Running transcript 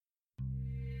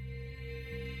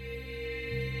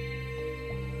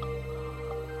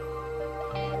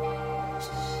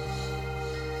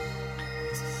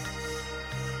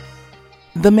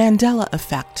The Mandela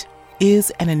effect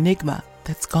is an enigma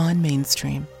that's gone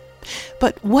mainstream.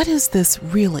 But what is this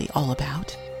really all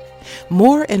about?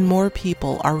 More and more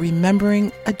people are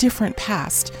remembering a different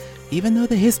past, even though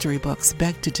the history books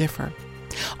beg to differ.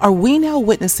 Are we now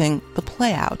witnessing the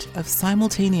play-out of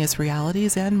simultaneous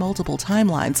realities and multiple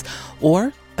timelines,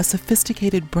 or a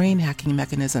sophisticated brain hacking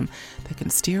mechanism that can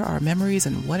steer our memories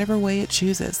in whatever way it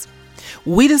chooses?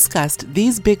 We discussed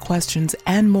these big questions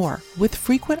and more with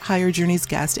frequent Higher Journeys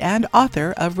guest and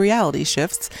author of Reality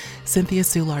Shifts, Cynthia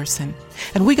Sue Larson.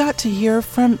 And we got to hear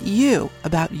from you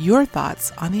about your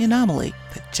thoughts on the anomaly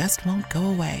that just won't go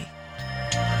away.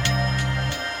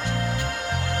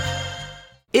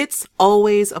 It's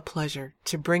always a pleasure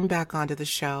to bring back onto the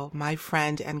show my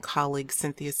friend and colleague,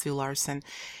 Cynthia Sue Larson.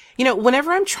 You know,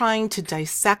 whenever I'm trying to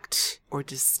dissect or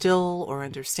distill or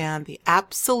understand the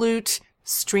absolute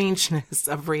strangeness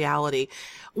of reality,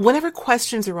 whenever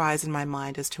questions arise in my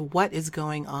mind as to what is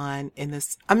going on in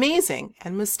this amazing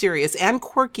and mysterious and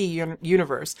quirky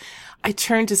universe, I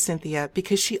turn to Cynthia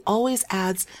because she always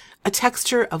adds a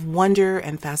texture of wonder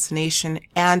and fascination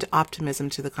and optimism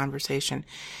to the conversation.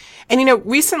 And, you know,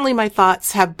 recently my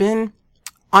thoughts have been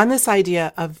on this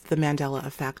idea of the Mandela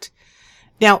effect.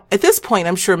 Now, at this point,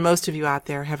 I'm sure most of you out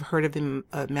there have heard of the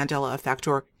Mandela effect,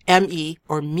 or ME,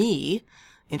 or me,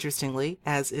 interestingly,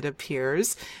 as it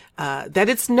appears, that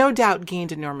it's no doubt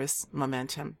gained enormous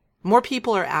momentum. More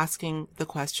people are asking the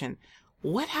question,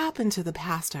 what happened to the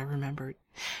past I remembered?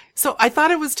 So I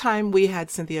thought it was time we had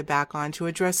Cynthia back on to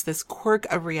address this quirk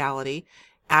of reality,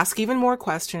 ask even more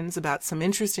questions about some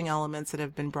interesting elements that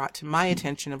have been brought to my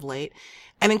attention of late,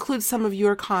 and include some of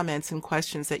your comments and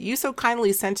questions that you so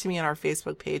kindly sent to me on our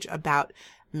Facebook page about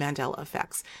Mandela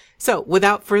effects. So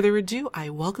without further ado, I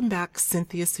welcome back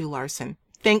Cynthia Sue Larson.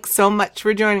 Thanks so much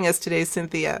for joining us today,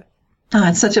 Cynthia. Oh,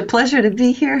 it's such a pleasure to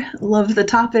be here. Love the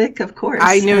topic, of course.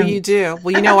 I know you do.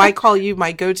 Well, you know, I call you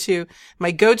my go-to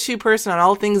person on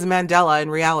all things Mandela and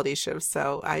reality shifts.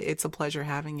 So it's a pleasure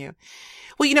having you.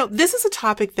 Well, you know, this is a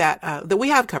topic that we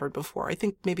have covered before. I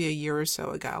think maybe a year or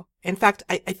so ago. In fact,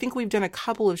 I think we've done a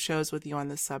couple of shows with you on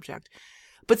this subject.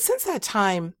 But since that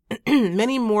time,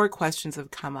 many more questions have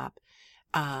come up.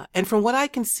 And from what I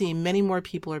can see, many more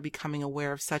people are becoming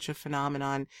aware of such a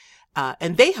phenomenon,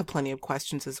 and they have plenty of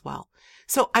questions as well.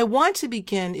 So I want to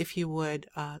begin, if you would,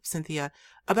 Cynthia,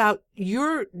 about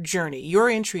your journey, your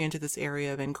entry into this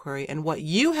area of inquiry, and what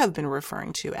you have been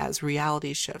referring to as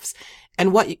reality shifts,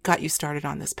 and what got you started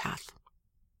on this path.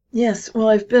 Yes, well,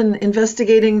 I've been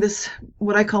investigating this,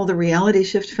 what I call the reality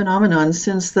shift phenomenon,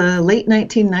 since the late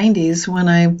 1990s, when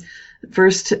I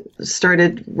first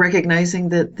started recognizing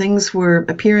that things were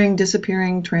appearing,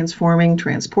 disappearing, transforming,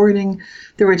 transporting.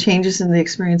 There were changes in the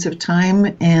experience of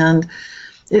time, and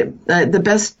the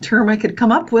best term I could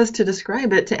come up with to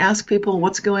describe it, to ask people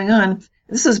what's going on.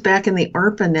 This is back in the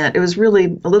ARPANET. It was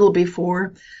really a little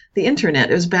before the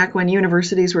internet. It was back when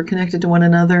universities were connected to one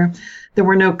another. There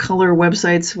were no color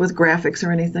websites with graphics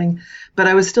or anything, but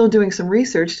I was still doing some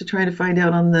research to try to find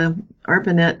out on the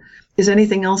ARPANET, is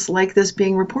anything else like this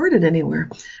being reported anywhere?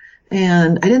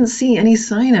 And I didn't see any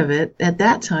sign of it at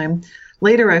that time.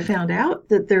 Later, I found out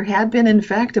that there had been, in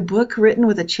fact, a book written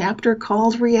with a chapter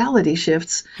called Reality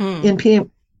Shifts in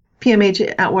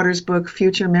PMH Atwater's book,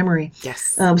 Future Memory.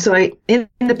 Yes. So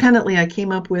independently, I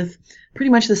came up with pretty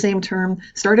much the same term,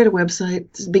 started a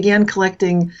website, began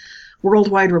collecting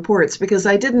worldwide reports, because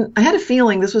I had a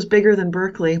feeling this was bigger than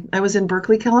Berkeley. I was in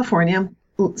Berkeley, California,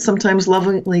 sometimes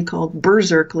lovingly called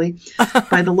Berserkly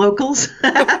by the locals.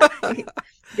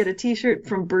 Get a t-shirt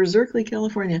from Berserkly,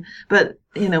 California. But,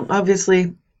 you know,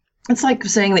 obviously it's like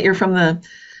saying that you're from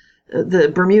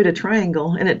the Bermuda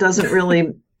Triangle, and it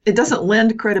doesn't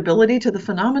lend credibility to the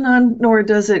phenomenon, nor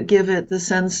does it give it the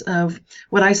sense of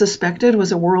what I suspected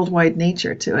was a worldwide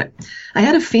nature to it. I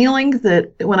had a feeling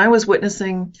that when I was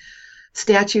witnessing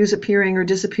statues appearing or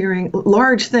disappearing,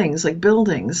 large things like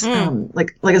buildings,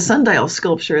 like a sundial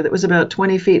sculpture that was about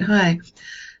 20 feet high.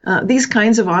 These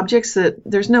kinds of objects that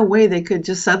there's no way they could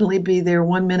just suddenly be there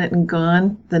 1 minute and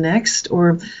gone the next,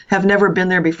 or have never been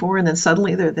there before and then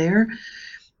suddenly they're there,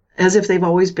 as if they've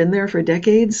always been there for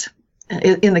decades.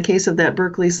 In the case of that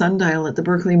Berkeley sundial at the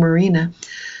Berkeley Marina.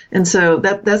 And so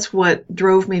that's what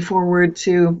drove me forward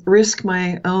to risk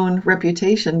my own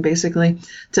reputation, basically,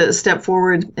 to step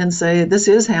forward and say, this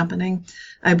is happening.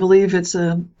 I believe it's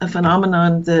a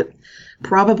phenomenon that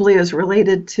probably is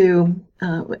related to,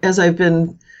 as I've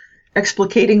been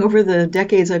explicating over the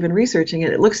decades I've been researching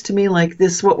it, it looks to me like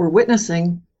this, what we're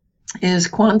witnessing, is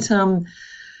quantum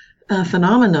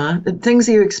phenomena, things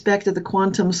you expect at the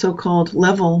quantum so-called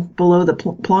level below the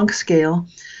Planck scale,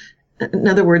 In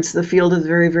other words, the field is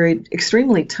very, very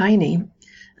extremely tiny.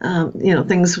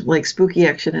 Things like spooky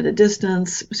action at a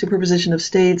distance, superposition of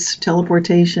states,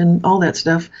 teleportation, all that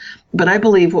stuff. But I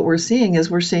believe what we're seeing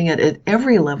it at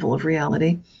every level of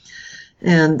reality.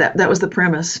 And that was the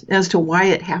premise. As to why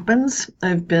it happens,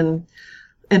 I've been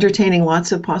entertaining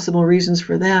lots of possible reasons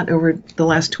for that over the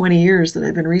last 20 years that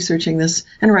I've been researching this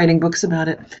and writing books about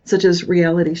it, such as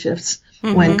reality shifts,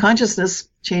 when consciousness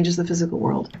changes the physical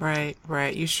world. Right.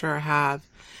 You sure have.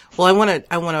 Well, I want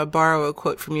to borrow a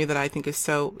quote from you that I think is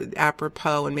so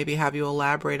apropos, and maybe have you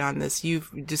elaborate on this. You've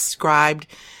described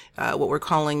what we're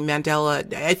calling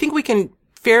Mandela. I think we can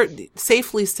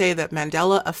safely say that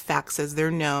Mandela effects, as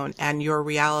they're known, and your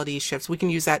reality shifts, we can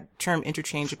use that term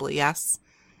interchangeably. Yes.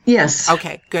 Yes.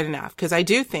 Okay, good enough. Because I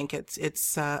do think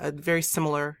it's a very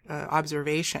similar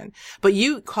observation. But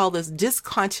you call this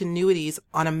discontinuities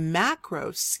on a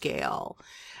macro scale.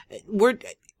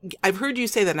 I've heard you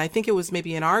say that, and I think it was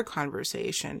maybe in our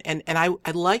conversation, and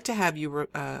I'd like to have you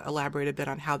elaborate a bit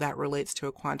on how that relates to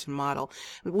a quantum model.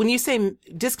 When you say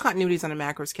discontinuities on a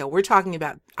macro scale, we're talking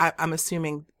about, I'm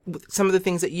assuming, some of the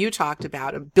things that you talked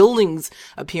about, of buildings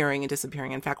appearing and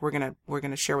disappearing. In fact, we're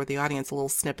gonna share with the audience a little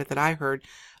snippet that I heard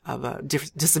of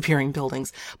disappearing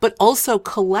buildings, but also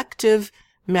collective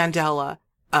Mandela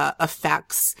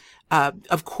effects.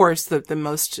 Of course, the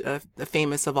most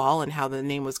famous of all, and how the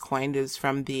name was coined, is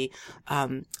from the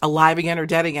alive again or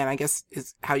dead again, I guess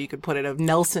is how you could put it, of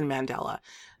Nelson Mandela.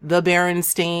 The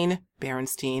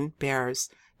Berenstain Bears,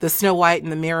 the Snow White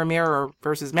and the Mirror Mirror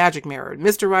versus Magic Mirror,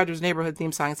 Mr. Rogers' Neighborhood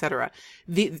theme song, etc.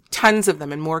 Tons of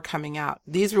them and more coming out.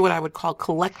 These are what I would call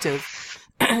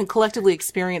collectively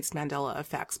experienced Mandela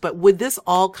effects. But would this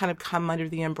all kind of come under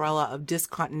the umbrella of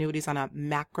discontinuities on a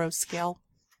macro scale?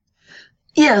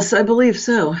 Yes, I believe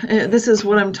so. This is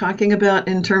what I'm talking about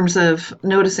in terms of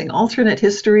noticing alternate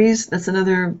histories. That's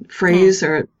another phrase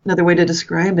or another way to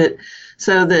describe it,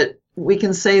 so that we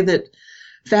can say that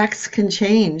facts can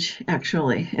change,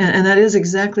 actually. And that is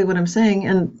exactly what I'm saying.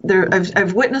 And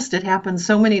I've witnessed it happen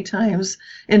so many times.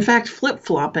 In fact,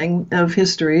 flip-flopping of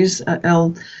histories.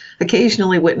 I'll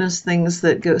occasionally witness things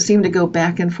that seem to go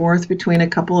back and forth between a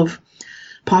couple of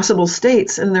possible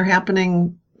states, and they're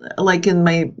happening like in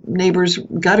my neighbor's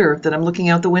gutter that I'm looking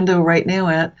out the window right now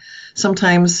at.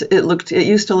 Sometimes it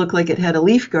used to look like it had a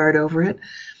leaf guard over it,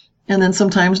 and then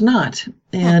sometimes not.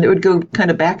 And it would go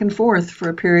kind of back and forth for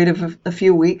a period of a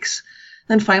few weeks.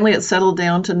 Then finally it settled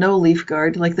down to no leaf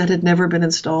guard, like that had never been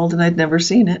installed and I'd never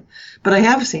seen it. But I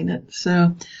have seen it.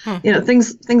 So,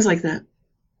 things like that.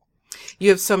 You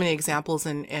have so many examples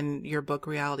in your book,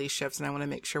 Reality Shifts, and I want to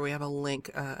make sure we have a link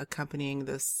accompanying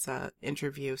this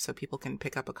interview so people can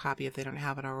pick up a copy if they don't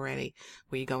have it already,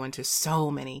 where you go into so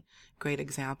many great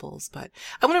examples. But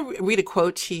I want to read a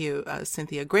quote to you,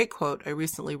 Cynthia, a great quote I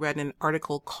recently read in an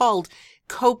article called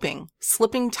Coping,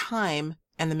 Slipping Time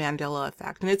and the Mandela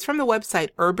Effect. And it's from the website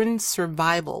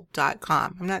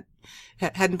urbansurvival.com.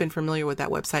 Hadn't been familiar with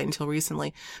that website until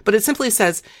recently, but it simply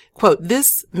says, quote,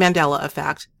 "This Mandela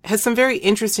effect has some very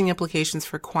interesting implications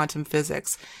for quantum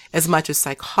physics as much as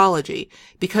psychology,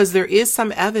 because there is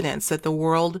some evidence that the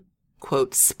world,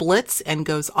 quote, splits and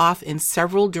goes off in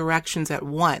several directions at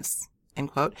once,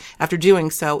 end quote. After doing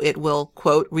so, it will,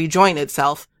 quote, rejoin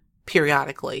itself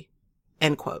periodically,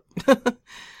 end quote."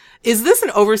 Is this an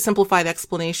oversimplified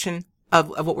explanation of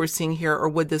what we're seeing here, or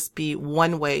would this be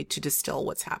one way to distill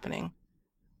what's happening?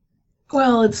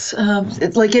 Well, it's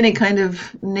like any kind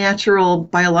of natural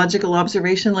biological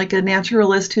observation, like a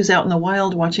naturalist who's out in the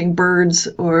wild watching birds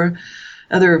or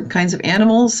other kinds of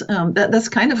animals. That's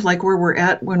kind of like where we're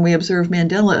at when we observe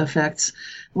Mandela effects.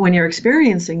 When you're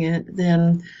experiencing it,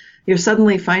 then you're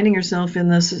suddenly finding yourself in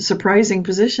this surprising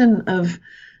position of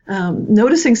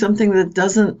noticing something that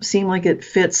doesn't seem like it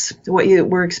fits what you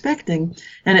were expecting.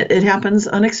 And it happens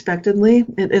unexpectedly.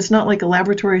 It's not like a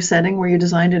laboratory setting where you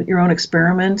designed your own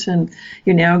experiment and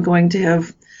you're now going to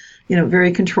have,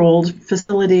 very controlled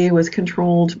facility with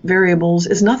controlled variables.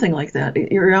 It's nothing like that.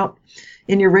 You're out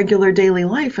in your regular daily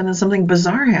life and then something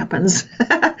bizarre happens.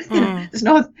 There's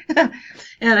no,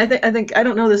 and I think, I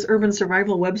don't know this urban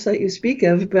survival website you speak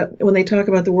of, but when they talk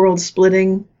about the world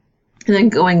splitting and then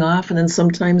going off and then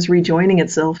sometimes rejoining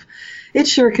itself, it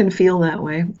sure can feel that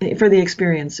way for the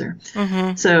experiencer.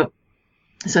 Mm-hmm. So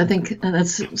I think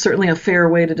that's certainly a fair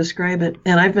way to describe it.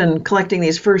 And I've been collecting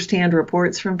these firsthand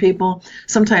reports from people.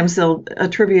 Sometimes they'll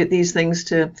attribute these things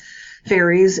to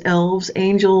fairies, elves,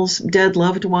 angels, dead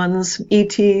loved ones,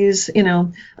 ETs,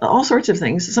 all sorts of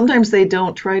things. Sometimes they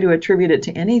don't try to attribute it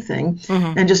to anything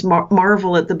and just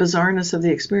marvel at the bizarreness of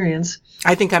the experience.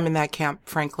 I think I'm in that camp,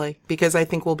 frankly, because I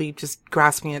think we'll be just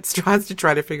grasping at straws to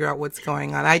try to figure out what's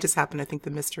going on. I just happen to think the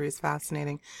mystery is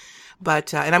fascinating.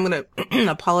 But, and I'm going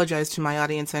to apologize to my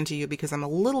audience and to you because I'm a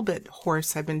little bit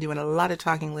hoarse. I've been doing a lot of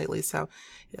talking lately, so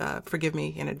forgive me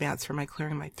in advance for my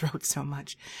clearing my throat so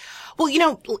much.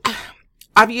 Well,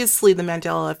 obviously the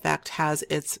Mandela effect has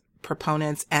its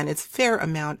proponents and its fair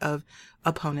amount of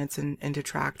opponents and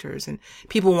detractors and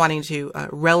people wanting to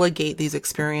relegate these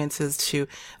experiences to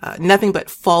nothing but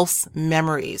false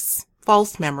memories.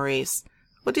 False memories.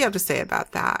 What do you have to say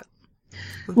about that?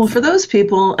 Well, for those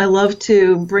people, I love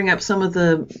to bring up some of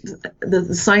the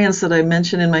science that I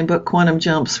mentioned in my book, Quantum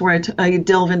Jumps, where I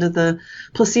delve into the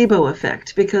placebo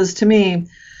effect, because to me,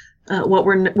 what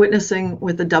we're witnessing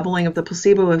with the doubling of the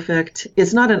placebo effect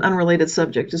is not an unrelated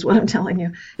subject, is what I'm telling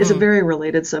you. It's a very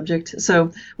related subject.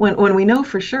 So when we know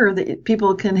for sure that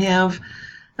people can have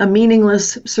a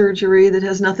meaningless surgery that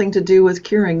has nothing to do with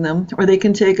curing them, or they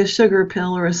can take a sugar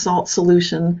pill or a salt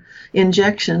solution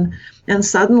injection and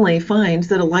suddenly find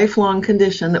that a lifelong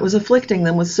condition that was afflicting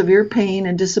them with severe pain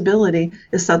and disability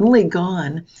is suddenly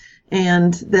gone,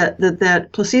 and that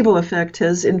placebo effect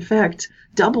has in fact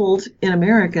doubled in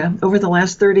America over the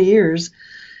last 30 years.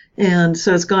 And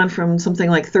so it's gone from something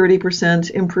like 30%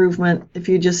 improvement if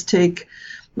you just take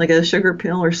like a sugar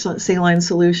pill or saline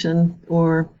solution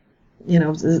or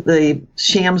the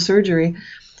sham surgery.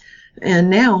 And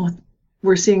now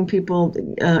we're seeing people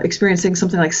experiencing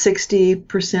something like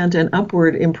 60% and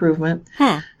upward improvement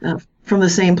from the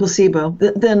same placebo.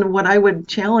 Then what I would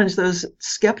challenge those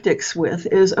skeptics with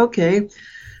is, okay,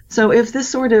 so if this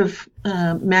sort of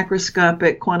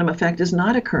macroscopic quantum effect is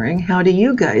not occurring, how do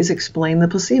you guys explain the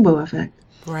placebo effect?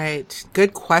 Right.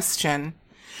 Good question.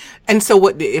 And so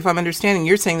what, if I'm understanding,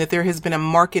 you're saying that there has been a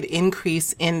marked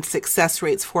increase in success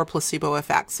rates for placebo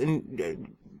effects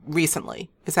recently.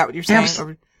 Is that what you're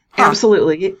saying?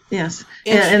 Absolutely. Yes.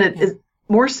 And it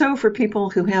more so for people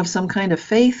who have some kind of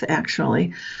faith,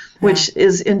 actually, which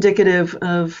is indicative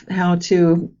of how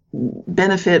to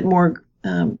benefit more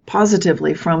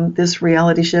positively from this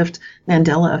reality shift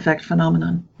Mandela effect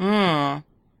phenomenon.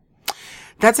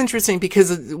 That's interesting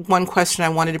because one question I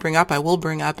wanted to bring up, I will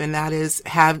bring up, and that is,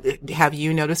 have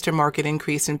you noticed a marked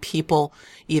increase in people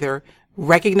either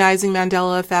recognizing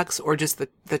Mandela effects or just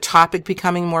the topic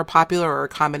becoming more popular or a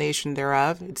combination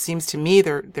thereof? It seems to me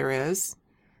there is.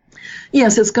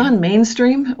 Yes, it's gone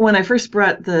mainstream. When I first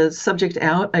brought the subject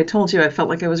out, I told you I felt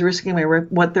like I was risking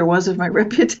what there was of my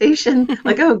reputation.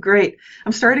 Like, oh, great,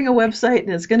 I'm starting a website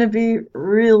and it's going to be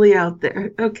really out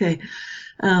there. Okay.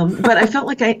 But I felt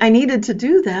like I needed to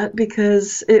do that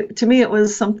because to me, it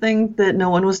was something that no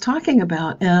one was talking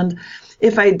about. And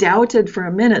if I doubted for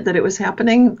a minute that it was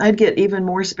happening, I'd get even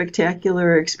more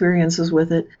spectacular experiences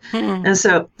with it. And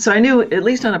so I knew, at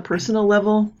least on a personal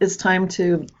level, it's time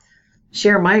to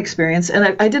share my experience.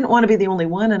 And I didn't want to be the only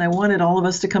one, and I wanted all of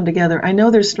us to come together. I know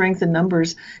there's strength in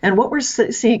numbers. And what we're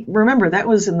seeing, remember, that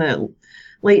was in the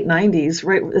late 90s,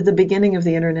 right at the beginning of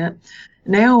the internet.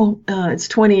 Now it's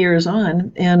 20 years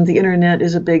on, and the internet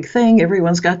is a big thing.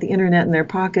 Everyone's got the internet in their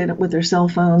pocket with their cell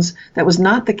phones. That was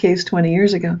not the case 20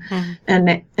 years ago.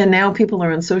 And now people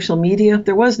are on social media.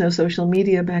 There was no social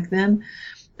media back then.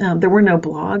 There were no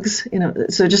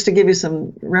blogs, so just to give you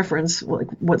some reference, like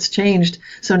what's changed.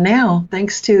 So now,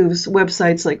 thanks to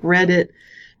websites like Reddit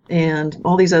and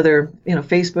all these other,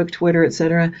 Facebook, Twitter,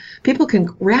 etc., people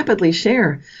can rapidly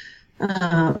share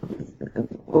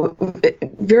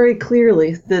very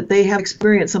clearly that they have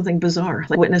experienced something bizarre,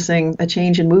 like witnessing a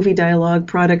change in movie dialogue,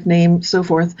 product name, so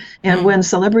forth. And when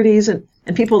celebrities and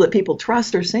people that people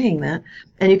trust are saying that,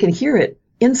 and you can hear it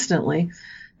instantly,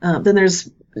 then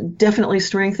there's definitely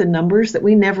strength in numbers that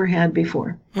we never had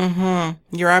before.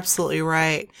 You're absolutely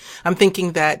right. I'm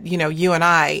thinking that, you and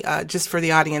I, just for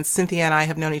the audience, Cynthia and I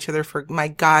have known each other for, my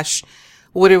gosh,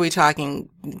 what are we talking?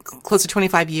 Close to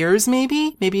 25 years,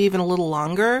 maybe even a little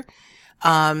longer.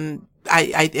 And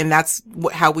that's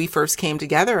how we first came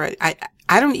together.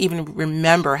 I don't even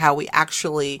remember how we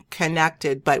actually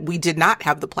connected, but we did not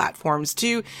have the platforms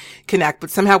to connect, but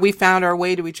somehow we found our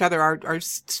way to each other. Our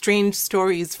strange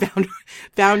stories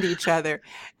found each other.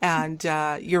 And,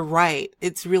 you're right.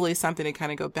 It's really something to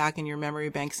kind of go back in your memory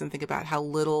banks and think about how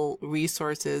little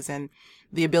resources and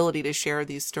the ability to share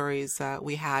these stories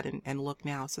we had and look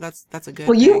now. So that's a good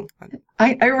thing.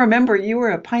 I remember you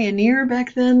were a pioneer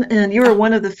back then, and you were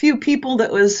one of the few people that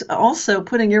was also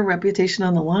putting your reputation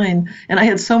on the line. And I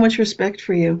had so much respect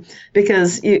for you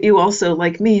because you also,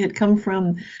 like me, had come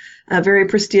from a very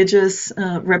prestigious,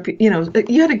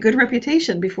 you had a good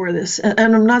reputation before this. And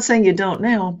I'm not saying you don't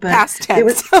now, but past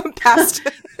tense. Past.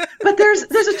 But there's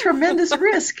a tremendous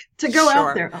risk to go Sure.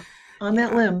 out there on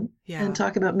that limb and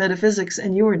talk about metaphysics,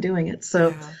 and you were doing it.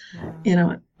 So,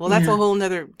 Well, that's a whole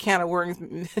nother can of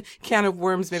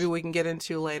worms maybe we can get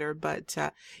into later, but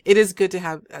it is good to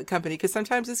have a company, because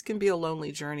sometimes this can be a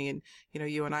lonely journey. And,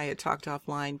 you and I had talked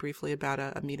offline briefly about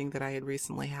a meeting that I had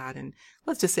recently had, and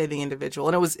let's just say the individual,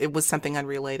 and it was something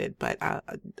unrelated, but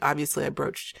obviously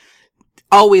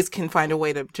always can find a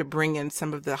way to bring in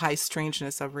some of the high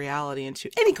strangeness of reality into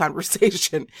any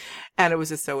conversation. And it was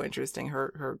just so interesting,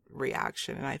 her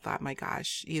reaction. And I thought, my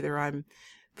gosh, either I'm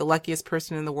the luckiest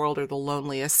person in the world or the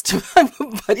loneliest,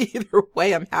 but either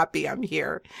way, I'm happy I'm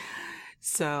here.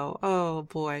 So, oh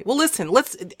boy. Well, listen,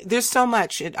 there's so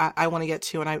much I want to get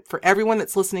to. And for everyone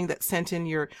that's listening that sent in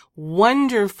your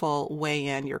wonderful weigh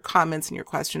in, your comments and your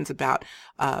questions about,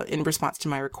 in response to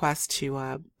my request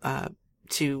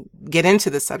to get into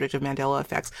the subject of Mandela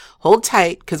effects, hold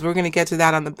tight, because we're going to get to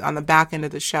that on the back end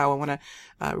of the show. I want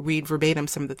to read verbatim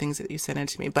some of the things that you sent in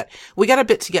to me, but we got a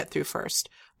bit to get through first.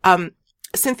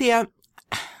 Cynthia,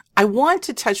 I want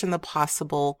to touch on the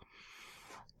possible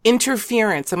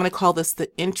interference. I'm going to call this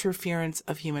the interference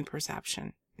of human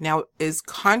perception. Now, as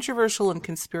controversial and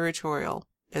conspiratorial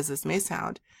as this may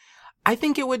sound, I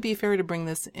think it would be fair to bring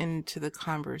this into the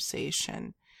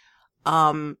conversation.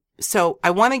 So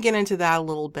I want to get into that a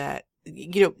little bit.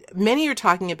 Many are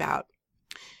talking about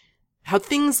how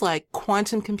things like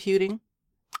quantum computing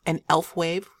and ELF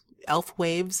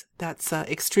waves, that's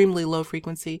extremely low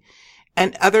frequency,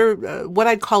 and other, what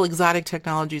I'd call exotic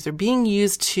technologies, are being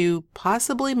used to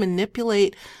possibly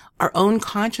manipulate our own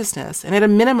consciousness and at a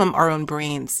minimum our own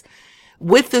brains.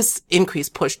 With this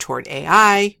increased push toward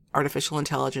AI, artificial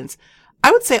intelligence,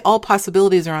 I would say all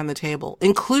possibilities are on the table,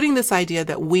 including this idea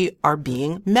that we are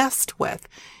being messed with,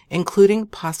 including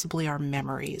possibly our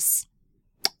memories.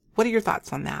 What are your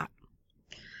thoughts on that?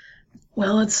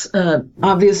 Well, it's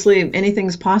obviously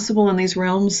anything's possible in these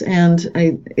realms.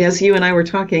 And as you and I were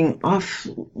talking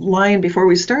offline before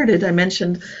we started, I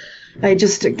mentioned I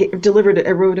just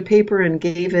wrote a paper and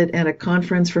gave it at a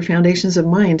conference for Foundations of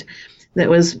Mind that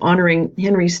was honoring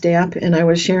Henry Stapp. And I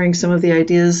was sharing some of the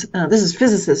ideas. This is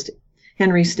physicist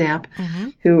Henry Stapp,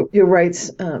 who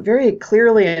writes very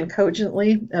clearly and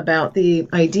cogently about the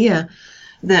idea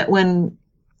that when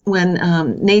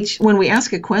we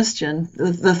ask a question,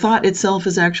 the thought itself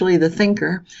is actually the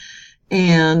thinker,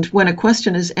 and when a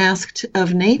question is asked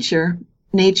of nature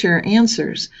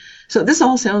answers. So this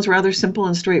all sounds rather simple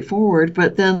and straightforward,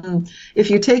 but then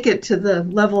if you take it to the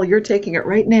level you're taking it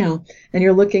right now, and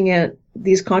you're looking at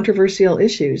these controversial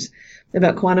issues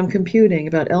about quantum computing,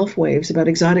 about ELF waves, about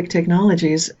exotic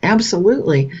technologies,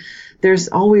 absolutely, there's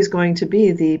always going to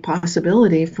be the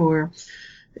possibility for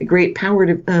great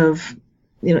power of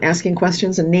asking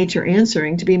questions and nature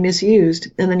answering to be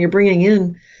misused. And then you're bringing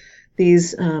in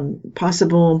these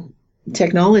possible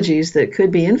technologies that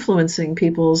could be influencing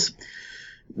people's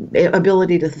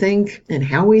ability to think and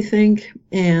how we think.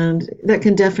 And that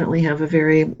can definitely have a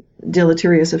very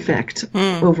deleterious effect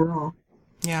overall.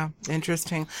 Yeah,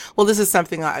 interesting. Well, this is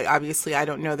something obviously I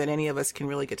don't know that any of us can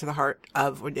really get to the heart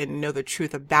of and know the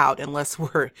truth about unless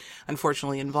we're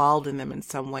unfortunately involved in them in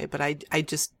some way. But I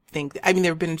just think, there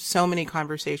have been so many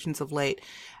conversations of late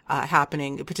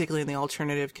happening, particularly in the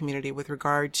alternative community, with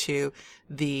regard to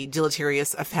the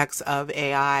deleterious effects of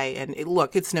AI. And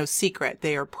look, it's no secret.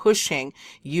 They are pushing,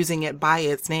 using it by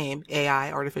its name,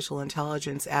 AI, artificial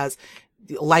intelligence, as,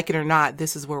 like it or not,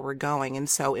 this is where we're going. And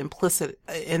so implicit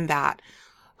in that,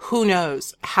 who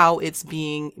knows how it's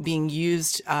being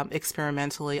used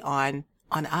experimentally on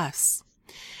us.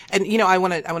 And I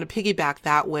want to piggyback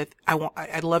that with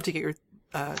I'd love to get your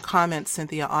comments,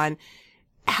 Cynthia, on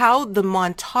how the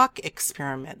Montauk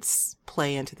experiments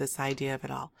play into this idea of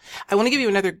it all. I want to give you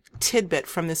another tidbit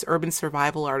from this Urban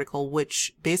Survival article,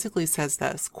 which basically says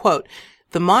this, quote,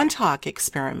 "The Montauk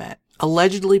experiment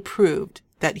allegedly proved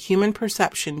that human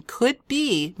perception could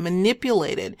be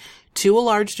manipulated to a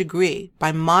large degree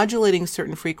by modulating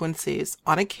certain frequencies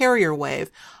on a carrier wave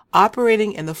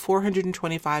operating in the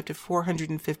 425 to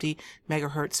 450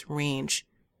 megahertz range."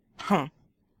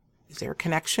 Is there a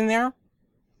connection there?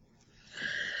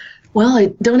 Well, I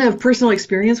don't have personal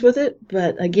experience with it,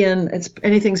 but again,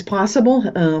 anything's possible.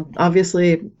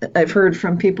 Obviously, I've heard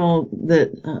from people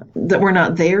that were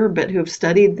not there, but who have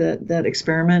studied that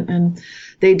experiment, and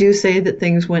they do say that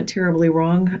things went terribly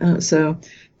wrong.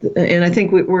 And I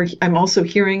think I'm also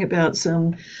hearing about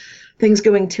some things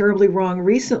going terribly wrong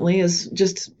recently is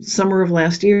just summer of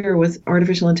last year with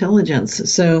artificial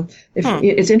intelligence. So if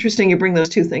it's interesting you bring those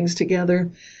two things together.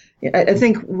 I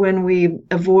think when we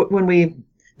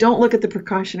don't look at the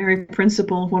precautionary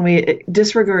principle, when we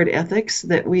disregard ethics,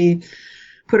 that we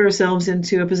put ourselves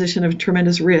into a position of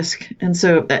tremendous risk. And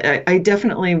so I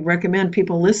definitely recommend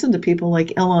people listen to people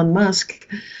like Elon Musk.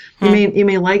 You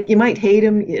might hate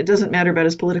him. It doesn't matter about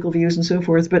his political views and so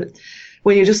forth. But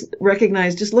when you just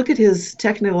look at his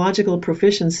technological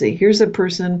proficiency. Here's a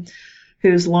person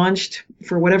who's launched,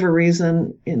 for whatever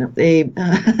reason, a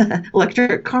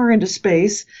electric car into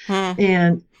space,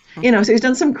 and so he's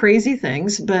done some crazy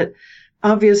things. But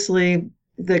obviously,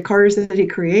 the cars that he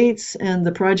creates and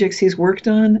the projects he's worked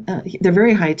on, they're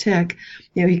very high tech.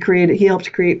 He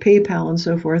helped create PayPal and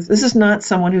so forth. This is not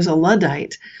someone who's a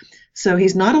Luddite. So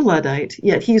he's not a Luddite,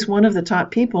 yet he's one of the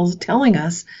top people telling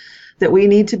us that we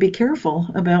need to be careful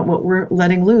about what we're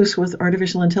letting loose with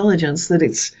artificial intelligence, that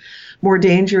it's more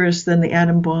dangerous than the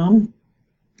atom bomb.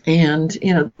 And,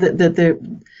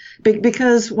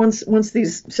 because once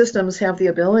these systems have the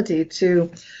ability to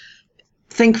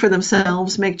think for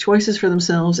themselves, make choices for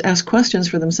themselves, ask questions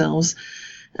for themselves,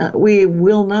 we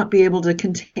will not be able to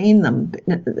contain them.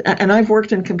 And I've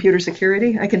worked in computer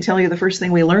security. I can tell you the first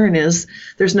thing we learn is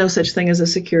there's no such thing as a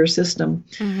secure system.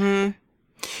 Mm-hmm.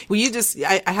 Well,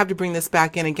 I have to bring this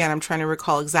back in again. I'm trying to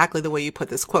recall exactly the way you put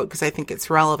this quote because I think it's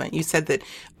relevant. You said that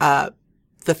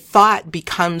the thought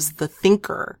becomes the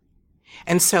thinker.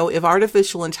 And so if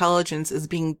artificial intelligence is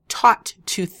being taught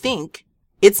to think,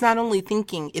 it's not only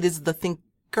thinking, it is the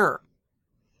thinker.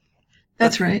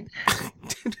 That's right.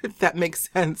 That makes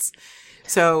sense.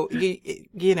 So, it's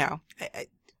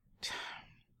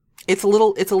a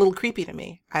little creepy to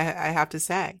me. I have to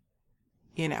say,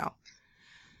 Yeah,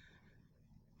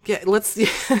 it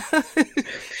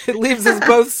leaves us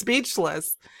both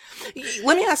speechless.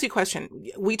 Let me ask you a question.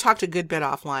 We talked a good bit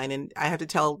offline, and I have to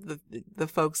tell the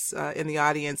folks in the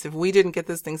audience, if we didn't get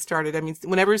this thing started, I mean,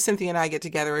 whenever Cynthia and I get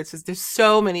together, it's just, there's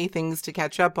so many things to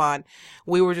catch up on.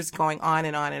 We were just going on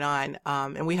and on and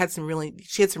on. And she had some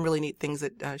really neat things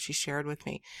that she shared with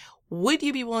me. Would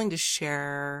you be willing to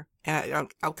share, and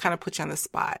I'll kind of put you on the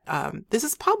spot. This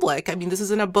is public. I mean, this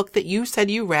isn't a book that you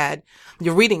said you read,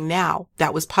 you're reading now,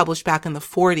 that was published back in the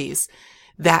 40s.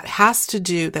 That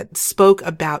spoke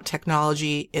about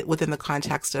technology within the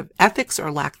context of ethics or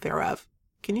lack thereof.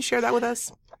 Can you share that with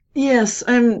us? Yes,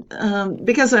 I'm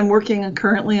because I'm working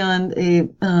currently on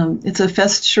it's a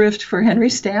Festschrift for Henry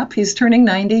Stapp. He's turning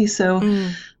 90, so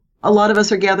a lot of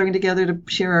us are gathering together to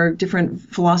share our different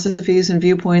philosophies and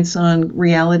viewpoints on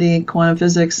reality, quantum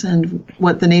physics, and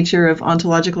what the nature of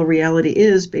ontological reality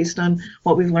is based on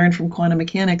what we've learned from quantum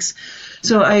mechanics.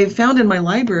 So I found in my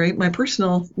library, my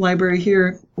personal library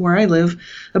here where I live,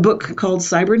 a book called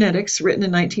Cybernetics, written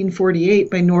in 1948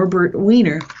 by Norbert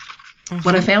Wiener. Mm-hmm.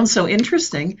 What I found so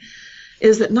interesting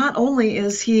is that not only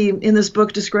is he in this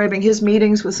book describing his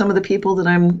meetings with some of the people that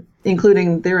I'm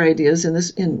including their ideas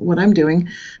in what I'm doing,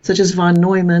 such as von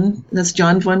Neumann. That's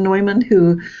John von Neumann,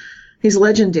 he's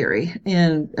legendary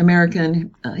in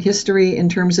American history in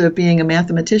terms of being a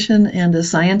mathematician and a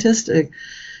scientist.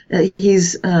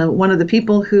 He's one of the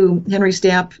people who Henry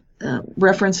Stapp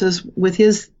references with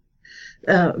his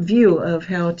view of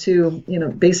how to,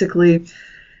 basically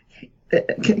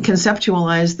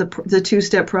conceptualize the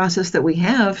two-step process that we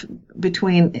have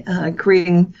between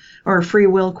creating our free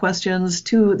will questions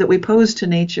that we pose to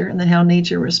nature and then how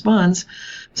nature responds.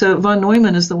 So von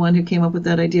Neumann is the one who came up with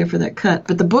that idea for that cut.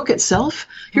 But the book itself,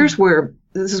 here's where,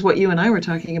 this is what you and I were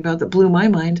talking about that blew my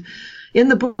mind. In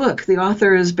the book, the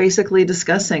author is basically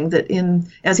discussing that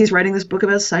as he's writing this book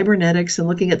about cybernetics and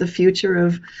looking at the future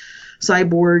of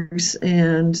cyborgs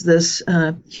and this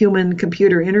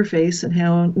human-computer interface and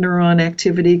how neuron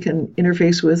activity can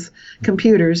interface with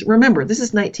computers. Remember, this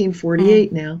is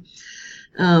 1948 now.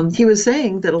 He was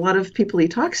saying that a lot of people he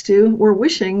talks to were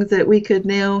wishing that we could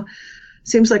now,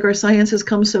 seems like our science has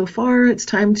come so far, it's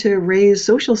time to raise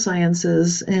social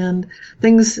sciences and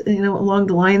things, along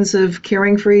the lines of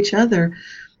caring for each other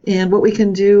and what we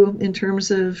can do in terms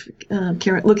of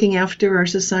looking after our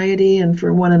society and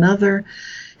for one another.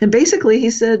 And basically,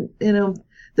 he said,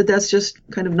 that's just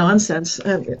kind of nonsense.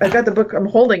 I got the book, I'm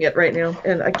holding it right now,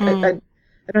 and I don't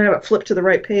have it flipped to the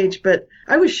right page, but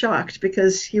I was shocked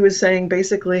because he was saying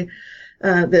basically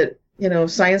that,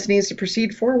 science needs to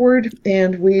proceed forward,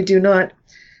 and we do not,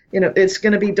 it's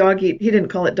going to be dog eat. He didn't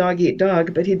call it dog eat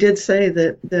dog, but he did say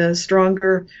that the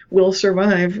stronger will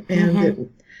survive,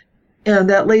 and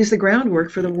that lays the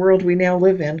groundwork for the world we now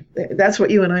live in. That's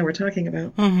what you and I were talking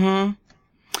about. Mm-hmm.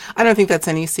 I don't think that's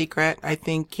any secret. I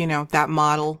think, that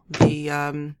model,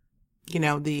 the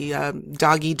the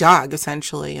dog eat dog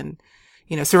essentially, and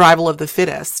survival of the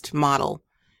fittest model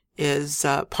is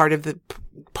part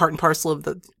and parcel of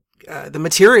the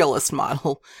materialist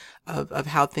model of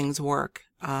how things work.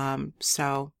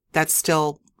 So that's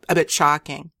still a bit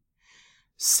shocking.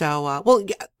 So,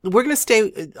 we're going to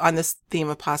stay on this theme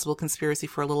of possible conspiracy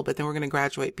for a little bit, then we're going to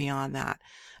graduate beyond that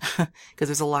because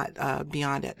there's a lot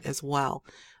beyond it as well.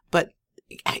 But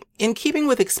in keeping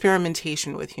with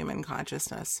experimentation with human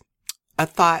consciousness, a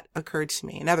thought occurred to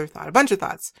me, another thought, a bunch of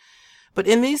thoughts. But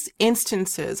in these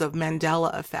instances of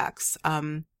Mandela effects,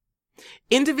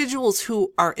 individuals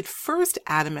who are at first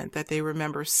adamant that they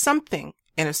remember something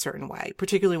in a certain way,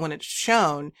 particularly when it's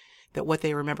shown that what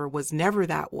they remember was never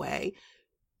that way,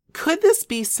 could this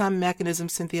be some mechanism,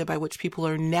 Cynthia, by which people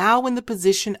are now in the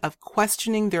position of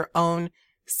questioning their own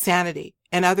sanity?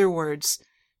 In other words,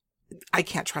 I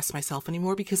can't trust myself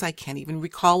anymore because I can't even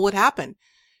recall what happened.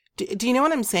 Do you know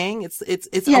what I'm saying? It's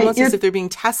almost as if they're being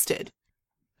tested.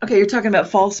 Okay, you're talking about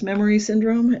false memory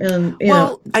syndrome, and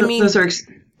those are.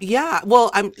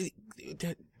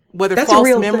 Whether that's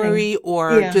false memory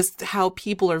or just how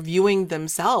people are viewing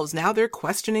themselves. Now they're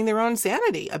questioning their own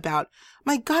sanity about,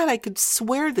 my God, I could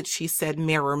swear that she said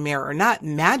mirror, mirror, not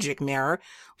magic mirror.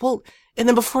 Well, and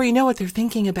then before you know it, they're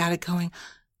thinking about it going,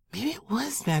 maybe it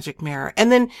was magic mirror.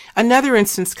 And then another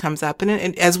instance comes up.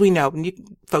 And as we know,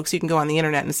 folks, you can go on the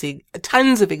internet and see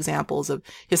tons of examples of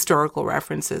historical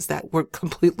references that were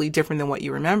completely different than what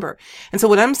you remember. And so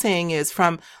what I'm saying is,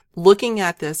 from looking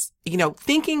at this,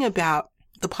 thinking about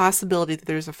the possibility that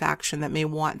there's a faction that may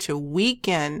want to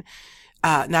weaken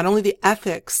not only the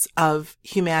ethics of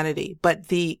humanity, but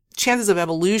the chances of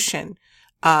evolution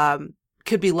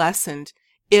could be lessened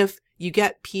if you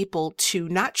get people to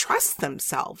not trust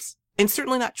themselves and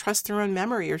certainly not trust their own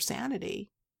memory or sanity.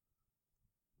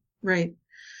 Right.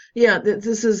 Yeah,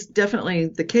 this is definitely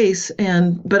the case.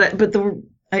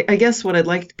 I guess what I'd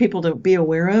like people to be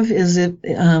aware of is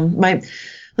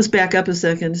let's back up a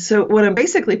second. So what I'm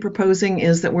basically proposing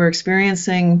is that we're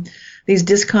experiencing these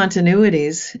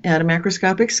discontinuities at a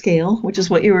macroscopic scale, which is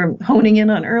what you were honing in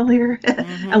on earlier.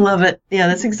 Mm-hmm. I love it. Yeah,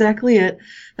 that's exactly it.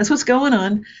 That's what's going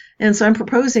on. And so I'm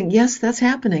proposing, yes, that's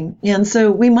happening. And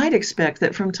so we might expect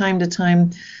that from time to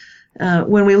time,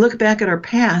 when we look back at our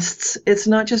pasts, it's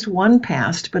not just one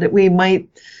past, but we might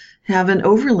have an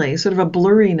overlay, sort of a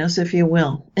blurriness, if you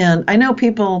will. And I know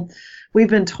we've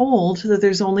been told that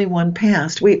there's only one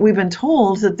past. We've been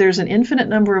told that there's an infinite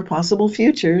number of possible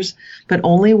futures, but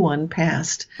only one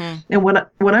past. And what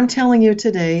I'm telling you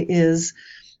today is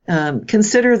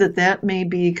consider that may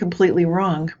be completely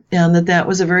wrong, and that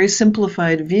was a very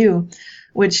simplified view,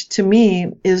 which to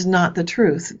me is not the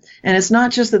truth. And it's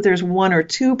not just that there's one or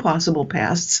two possible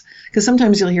pasts, because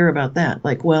sometimes you'll hear about that,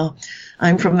 like, well,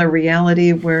 I'm from the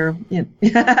reality where,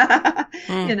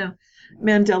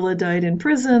 Mandela died in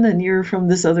prison and you're from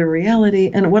this other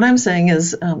reality. And what I'm saying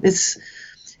is it's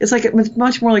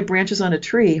much more like branches on a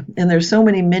tree. And there's so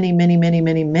many, many, many, many,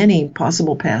 many, many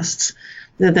possible pasts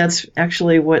that's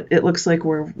actually what it looks like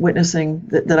we're witnessing,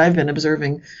 that I've been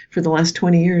observing for the last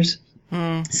 20 years.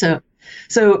 So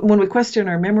when we question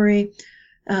our memory,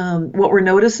 what we're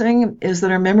noticing is that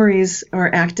our memories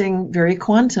are acting very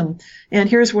quantum. And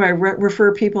here's where I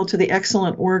refer people to the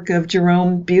excellent work of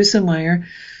Jerome Busemeyer,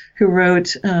 who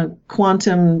wrote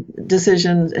Quantum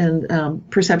Decision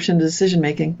and Perception Decision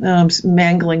Making. I'm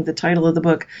mangling the title of the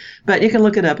book, but you can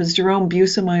look it up. It's Jerome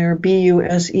Busemeyer, Busemeyer,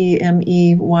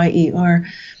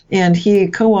 and he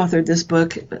co-authored this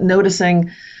book, noticing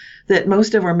that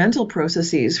most of our mental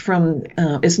processes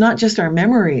it's not just our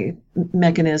memory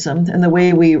mechanism and the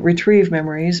way we retrieve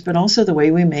memories, but also the way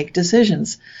we make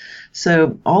decisions.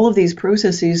 So all of these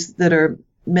processes that are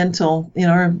mental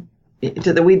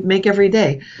that we make every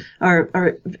day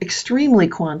are extremely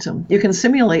quantum. You can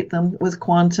simulate them with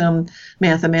quantum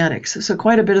mathematics. So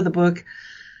quite a bit of the book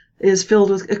is filled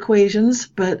with equations,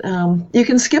 but you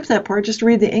can skip that part, just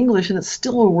read the English, and it's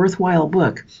still a worthwhile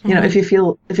book. Mm-hmm.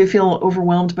 If you feel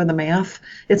overwhelmed by the math,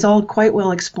 it's all quite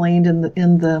well explained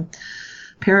in the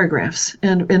paragraphs.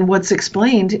 And what's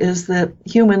explained is that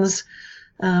humans,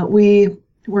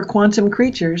 we're quantum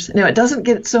creatures. Now, it doesn't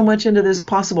get so much into this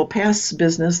possible pasts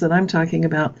business that I'm talking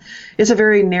about. It's a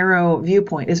very narrow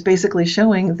viewpoint. It's basically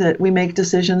showing that we make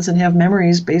decisions and have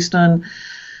memories based on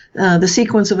the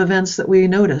sequence of events that we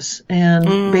notice,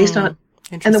 and based on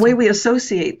and the way we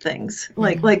associate things.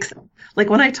 Like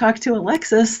when I talk to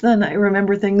Alexis, then I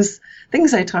remember things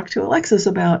I talked to Alexis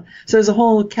about. So there's a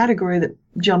whole category that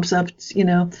jumps up.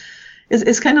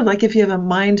 It's kind of like if you have a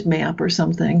mind map or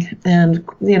something, and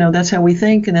that's how we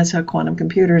think, and that's how quantum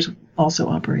computers also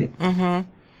operate. Mm-hmm.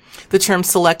 The term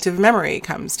selective memory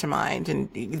comes to mind, and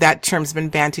that term's been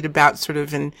bandied about sort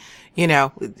of in,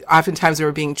 oftentimes we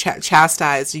were being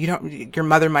chastised. Your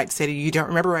mother might say to you, you don't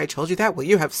remember I told you that? Well,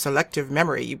 you have selective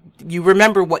memory. You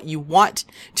remember what you want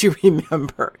to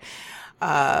remember.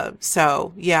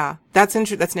 So yeah, that's an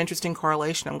interesting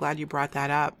correlation. I'm glad you brought that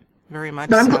up. Very much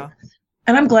so.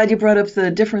 And I'm glad you brought up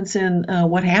the difference in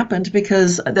what happened,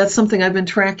 because that's something I've been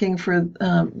tracking for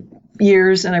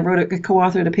years, and I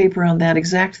co-authored a paper on that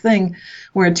exact thing,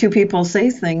 where two people say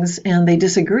things and they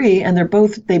disagree, and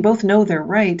they both know they're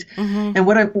right. Mm-hmm. And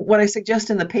what I suggest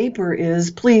in the paper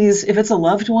is, please, if it's a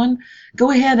loved one,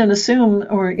 go ahead and assume,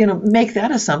 or make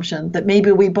that assumption that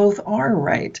maybe we both are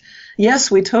right.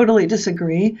 Yes, we totally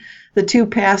disagree. The two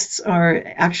pasts are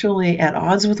actually at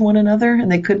odds with one another,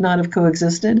 and they could not have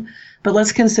coexisted. But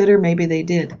let's consider maybe they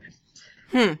did.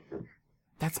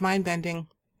 That's mind-bending,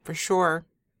 for sure.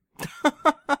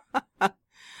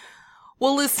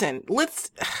 Well, listen, let's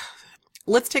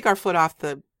take our foot off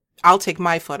I'll take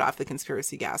my foot off the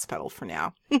conspiracy gas pedal for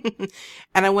now.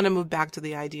 And I want to move back to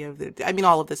the idea of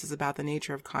all of this is about the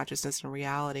nature of consciousness and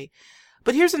reality.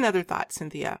 But here's another thought,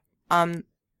 Cynthia.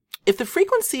 If the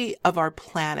frequency of our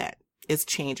planet is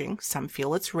changing, some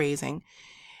feel it's raising,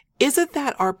 is it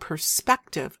that our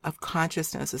perspective of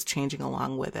consciousness is changing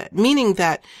along with it? Meaning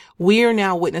that we are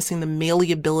now witnessing the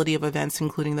malleability of events,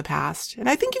 including the past. And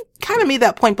I think you kind of made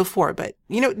that point before, but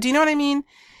do you know what I mean?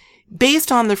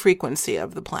 Based on the frequency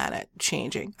of the planet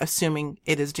changing, assuming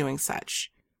it is doing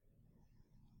such,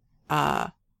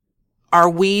 are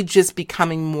we just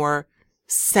becoming more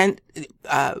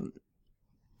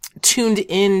tuned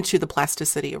into the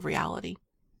plasticity of reality?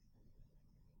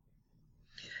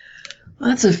 Well,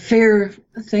 that's a fair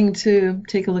thing to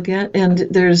take a look at, and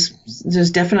there's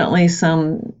definitely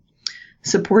some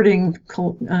supporting,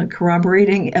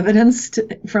 corroborating evidence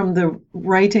from the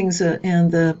writings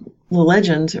and the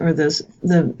legend, or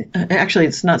actually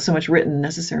it's not so much written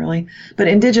necessarily, but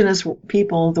indigenous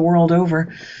people the world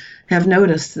over have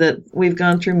noticed that we've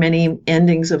gone through many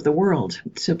endings of the world,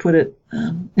 to put it,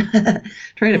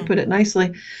 trying to put it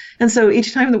nicely. And so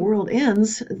each time the world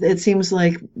ends, it seems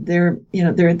like there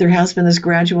has been this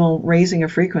gradual raising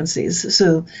of frequencies.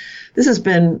 So this has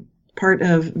been part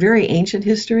of very ancient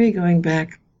history, going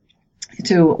back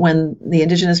to when the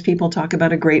indigenous people talk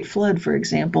about a great flood, for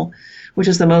example, which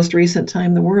is the most recent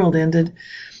time the world ended.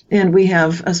 And we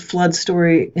have a flood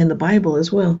story in the Bible as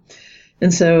well.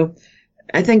 And so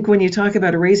I think when you talk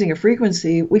about a raising of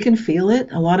frequency, we can feel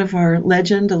it. A lot of our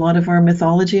legend, a lot of our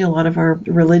mythology, a lot of our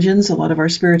religions, a lot of our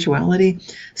spirituality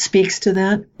speaks to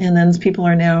that. And then people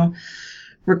are now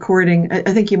recording.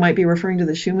 I think you might be referring to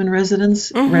the Schumann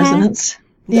resonance.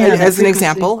 Yeah, as an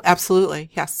example. Absolutely.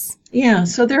 Yes. Yeah.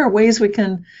 So there are ways we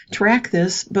can track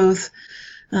this, both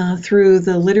through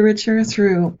the literature,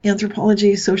 through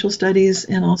anthropology, social studies,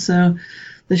 and also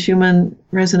the Schumann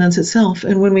resonance itself.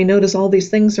 And when we notice all these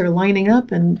things are lining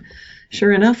up, and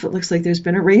sure enough, it looks like there's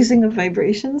been a raising of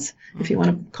vibrations, if you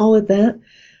want to call it that,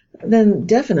 then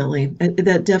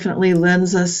that definitely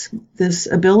lends us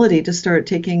this ability to start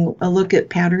taking a look at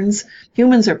patterns.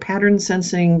 Humans are pattern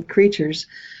sensing creatures.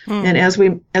 And as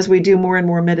we do more and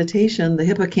more meditation, the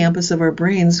hippocampus of our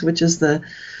brains, which is the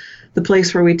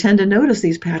place where we tend to notice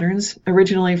these patterns,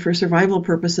 originally for survival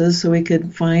purposes, so we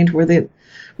could find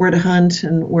where to hunt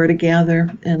and where to gather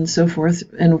and so forth,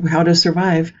 and how to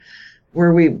survive,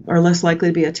 where we are less likely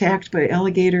to be attacked by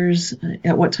alligators,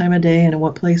 at what time of day and in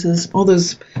what places, all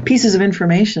those pieces of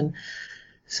information.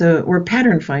 So we're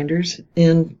pattern finders,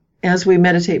 and as we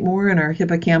meditate more and our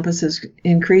hippocampus is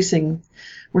increasing,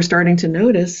 we're starting to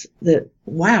notice that,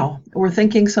 wow, we're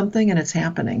thinking something and it's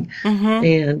happening. Mm-hmm.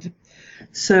 And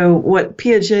so what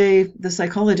Piaget, the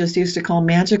psychologist, used to call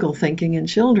magical thinking in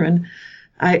children,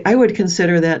 I would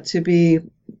consider that to be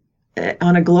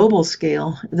on a global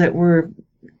scale, that we're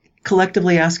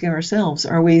collectively asking ourselves,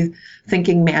 are we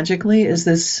thinking magically? Is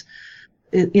this,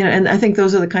 and I think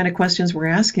those are the kind of questions we're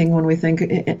asking when we think,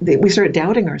 we start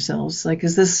doubting ourselves. Like,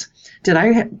 is this,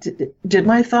 did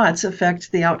my thoughts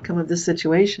affect the outcome of this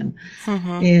situation?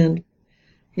 Mm-hmm.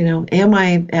 And, am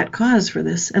I at cause for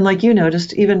this? And like you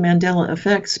noticed, even Mandela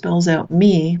effect spells out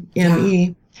me,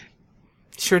 M-E.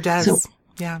 Sure does. So,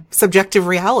 yeah. Subjective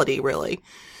reality, really.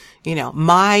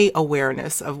 My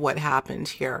awareness of what happened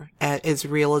here, as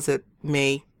real as it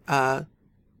may, as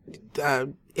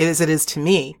it is to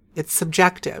me, it's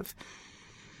subjective.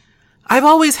 I've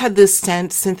always had this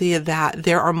sense, Cynthia, that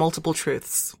there are multiple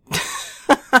truths.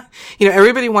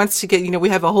 Everybody wants to get, we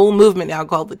have a whole movement now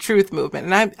called the truth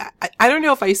movement. And I don't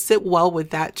know if I sit well with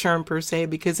that term per se,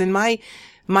 because in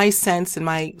my sense and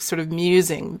my sort of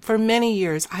musing for many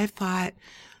years, I thought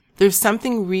there's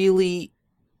something really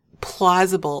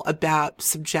plausible about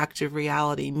subjective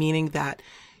reality, meaning that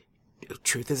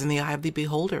truth is in the eye of the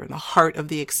beholder, in the heart of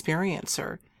the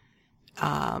experiencer.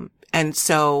 And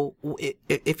so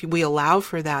if we allow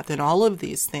for that, then all of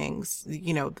these things,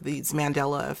 these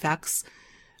Mandela effects,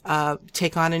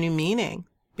 take on a new meaning.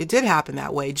 It did happen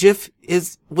that way. Jif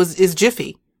is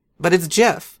Jiffy, but it's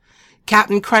Jif.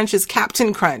 Captain Crunch is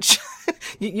Captain Crunch.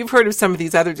 You've heard of some of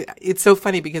these other. It's so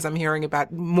funny because I'm hearing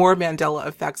about more Mandela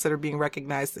effects that are being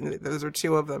recognized, and those are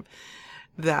two of them.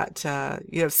 That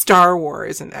Star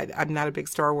Wars, and I'm not a big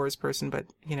Star Wars person, but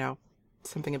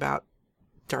something about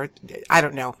Darth. I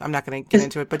don't know. I'm not going to get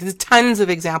into it, but there's tons of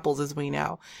examples, as we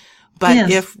know. But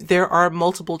Yes. if there are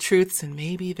multiple truths, and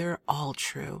maybe they're all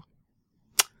true.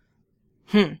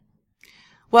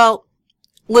 Well,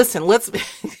 listen, let's.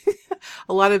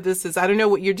 A lot of this is, I don't know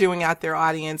what you're doing out there,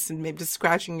 audience, and maybe just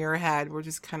scratching your head. We're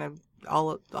just kind of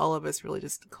all of us really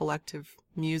just collective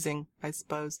musing, I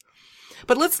suppose.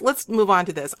 But let's move on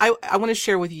to this. I want to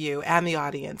share with you and the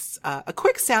audience a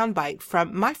quick soundbite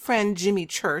from my friend Jimmy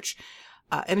Church,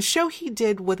 and a show he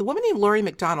did with a woman named Laurie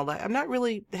McDonald. I'm not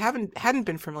really hadn't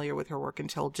been familiar with her work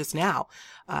until just now.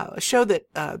 A show that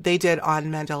they did on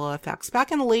Mandela effects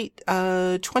back in late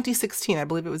 2016. I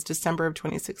believe it was December of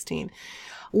 2016.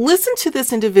 Listen to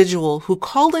this individual who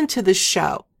called into the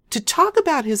show to talk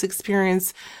about his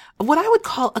experience of what I would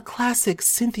call a classic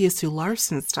Cynthia Sue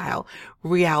Larson style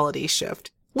reality shift.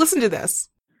 Listen to this.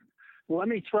 Well, let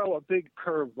me throw a big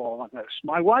curveball on this.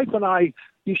 My wife and I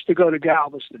used to go to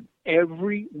Galveston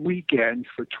every weekend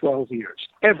for 12 years.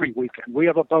 Every weekend. We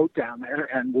have a boat down there,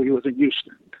 and we live in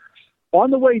Houston.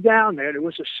 On the way down there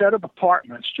was a set of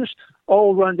apartments, just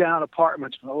old rundown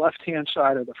apartments on the left-hand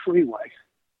side of the freeway.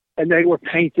 And they were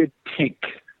painted pink.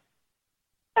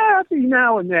 Every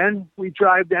now and then, we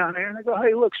drive down there, and I go,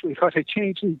 hey, look, sweetheart, they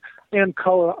changed the damn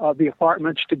color of the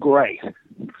apartments to gray.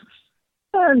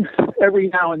 And every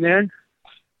now and then,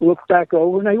 look back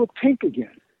over, and they look pink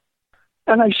again.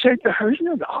 And I said to her, isn't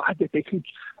it odd that they keep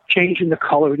changing the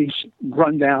color of these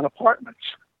rundown apartments?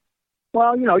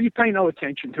 Well, you pay no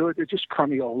attention to it. They're just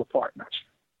crummy old apartments.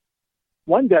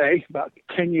 One day, about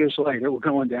 10 years later, we're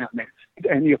going down there,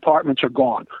 and the apartments are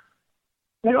gone.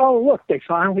 And, oh, look, they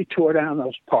finally tore down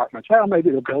those apartments. Well, maybe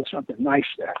they'll build something nice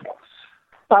there.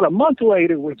 About a month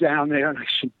later, we're down there, and I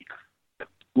said,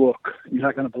 look, you're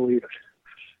not going to believe it.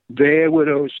 There were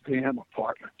those damn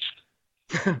apartments.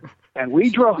 And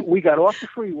we got off the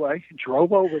freeway,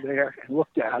 drove over there, and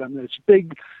looked at them. This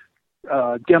big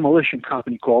demolition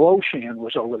company called Oshan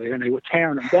was over there, and they were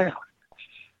tearing them down.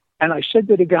 And I said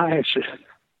to the guy, I said,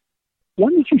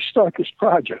 when did you start this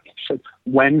project? He said,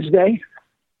 Wednesday.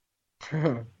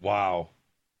 Wow.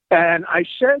 And I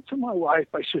said to my wife,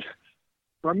 I said,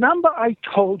 remember I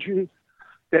told you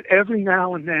that every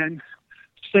now and then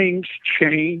things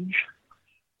change,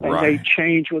 and Right. they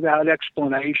change without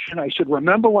explanation. I said,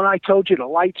 remember when I told you the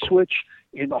light switch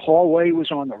in the hallway was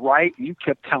on the right? You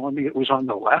kept telling me it was on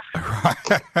the left.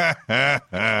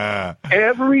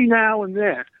 Every now and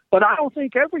then. But I don't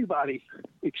think everybody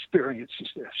experiences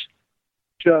this.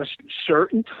 Just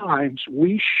certain times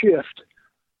we shift,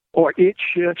 or it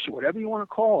shifts, whatever you want to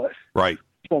call it, Right.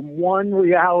 from one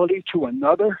reality to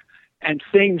another, and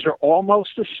things are almost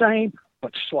the same,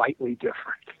 but slightly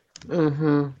different.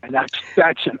 Mm-hmm. And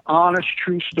that's an honest,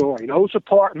 true story. Those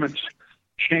apartments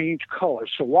change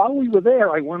colors. So while we were there,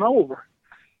 I went over,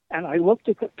 and I looked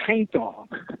at the paint on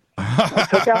them. I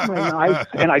took out my knife,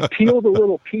 and I peeled a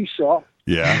little piece off.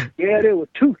 Yeah. Yeah, there were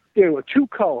two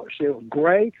colors. They were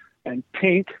gray and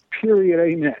pink, period,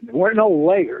 amen. There weren't no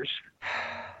layers.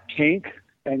 Pink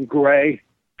and gray,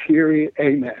 period,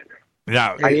 amen.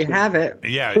 Yeah. There you have it.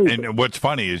 Yeah. And what's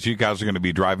funny is you guys are going to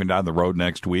be driving down the road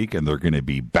next week, and they're going to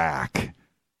be back.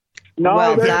 No,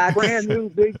 Well, there's that's- brand new,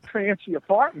 big, fancy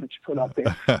apartments put up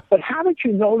there. But haven't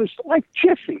you noticed, like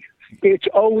Jiffy? It's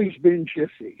always been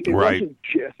Jiffy. It Right. wasn't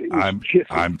Jiffy. It was Jiffy.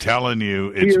 I'm telling you,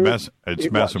 it's Here it's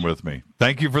it messing was. with me.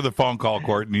 Thank you for the phone call,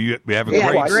 Courtney. You have a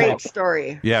Yeah, great, great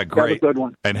story. yeah, Have a great, good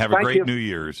one. and have a Thank great you. New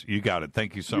Year's. You got it.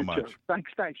 Thank you so You much. too.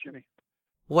 Thanks, Jimmy.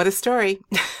 What a story.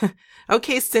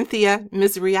 Okay, Cynthia,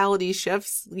 Ms. Reality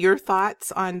Shifts, your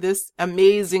thoughts on this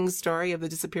amazing story of the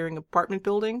disappearing apartment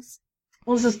buildings?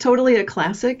 Well, this is totally a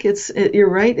classic. You're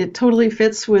right. It totally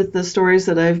fits with the stories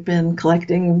that I've been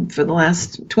collecting for the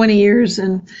last 20 years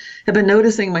and have been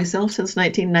noticing myself since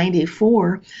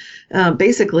 1994.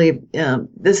 Basically,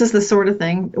 this is the sort of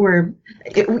thing where,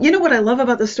 you know what I love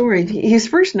about the story? He's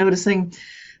first noticing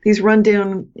these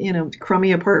rundown,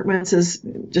 crummy apartments is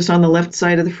just on the left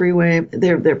side of the freeway.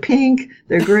 They're pink,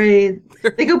 they're gray,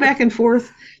 they go back and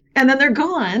forth. And then they're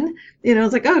gone.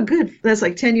 It's like, oh, good. That's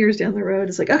like 10 years down the road.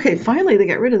 It's like, okay, finally they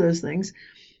got rid of those things.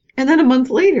 And then a month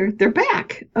later, they're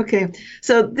back. Okay.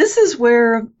 So this is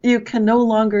where you can no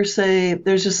longer say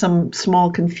there's just some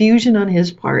small confusion on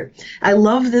his part. I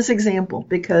love this example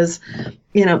because,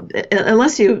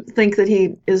 unless you think that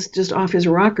he is just off his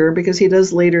rocker, because he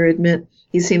does later admit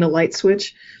he's seen a light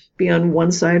switch be on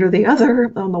one side or the other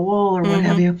on the wall or what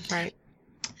have you. Right.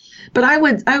 But I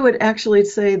would actually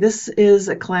say this is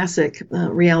a classic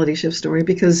reality shift story,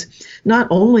 because not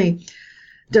only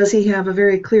does he have a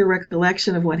very clear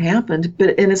recollection of what happened,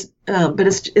 but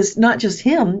it's not just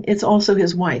him; it's also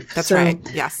his wife. That's right.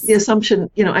 Yes. The assumption,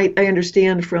 I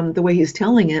understand from the way he's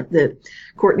telling it that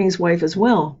Courtney's wife as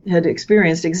well had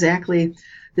experienced exactly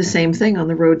the same thing on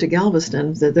the road to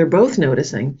Galveston. That they're both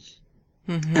noticing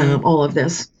all of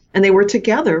this. And they were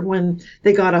together when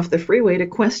they got off the freeway to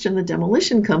question the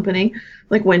demolition company.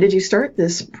 Like, when did you start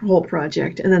this whole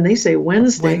project? And then they say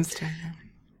Wednesday.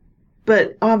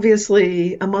 But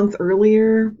obviously a month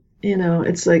earlier,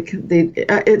 it's like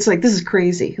this is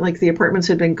crazy. Like, the apartments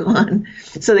had been gone.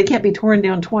 So they can't be torn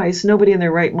down twice. Nobody in their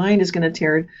right mind is going to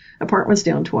tear apartments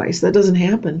down twice. That doesn't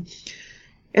happen.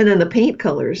 And then the paint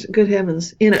colors, good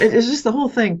heavens. It's just the whole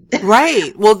thing.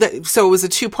 Right. Well, so it was a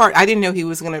two-part. I didn't know he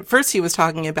was first he was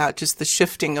talking about just the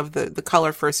shifting of the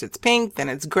color. First it's pink, then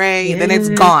it's gray, then it's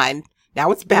gone.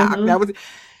 Now it's back. Now it's,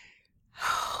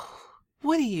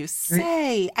 what do you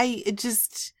say? Now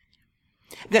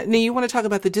you want to talk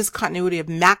about the discontinuity of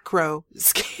macro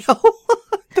scale.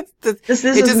 It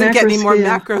doesn't get any more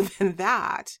macro than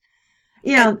that.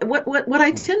 Yeah, what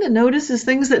I tend to notice is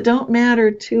things that don't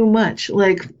matter too much.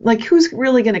 Like who's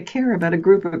really going to care about a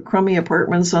group of crummy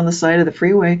apartments on the side of the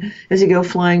freeway as you go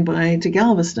flying by to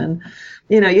Galveston?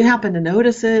 You happen to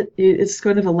notice it. It's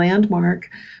kind of a landmark,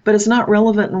 but it's not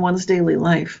relevant in one's daily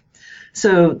life.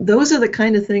 So those are the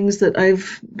kind of things that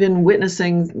I've been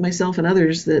witnessing myself and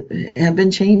others that have been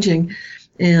changing.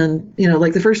 And,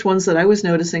 like the first ones that I was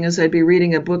noticing is I'd be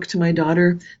reading a book to my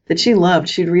daughter that she loved.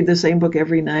 She'd read the same book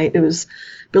every night. It was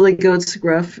Billy Goat's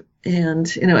Gruff.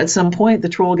 And, at some point the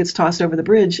troll gets tossed over the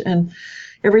bridge. And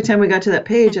every time we got to that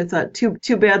page, I thought,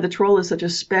 too bad the troll is such a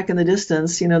speck in the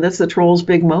distance. That's the troll's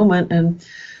big moment. And,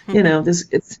 and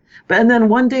then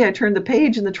one day I turned the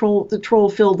page and the troll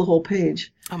filled the whole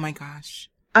page. Oh my gosh.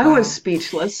 I was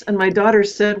speechless. And my daughter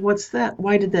said, "What's that?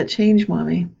 Why did that change,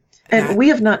 Mommy?" And we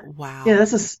have not. Wow. Yeah,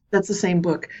 that's the same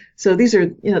book. So these are,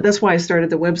 that's why I started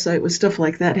the website, with stuff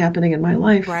like that happening in my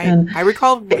life. Right. And I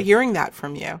recall hearing that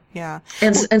from you. Yeah.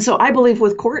 And so I believe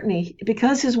with Courtney,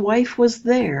 because his wife was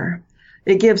there,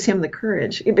 it gives him the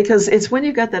courage, because it's when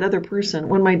you got that other person,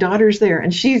 when my daughter's there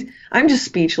and I'm just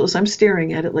speechless. I'm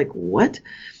staring at it like, what?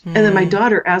 And then my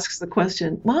daughter asks the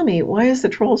question, "Mommy, why is the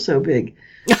troll so big?"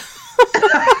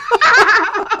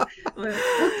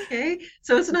 Okay,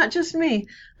 so it's not just me.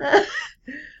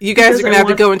 You guys are going to have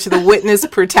to go into the witness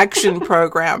protection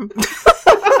program.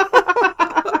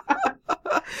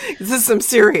 This is some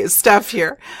serious stuff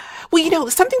here.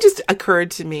 Well, something just occurred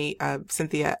to me,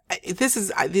 Cynthia. This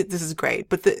is great,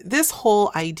 but this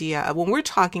whole idea of when we're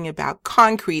talking about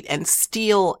concrete and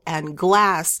steel and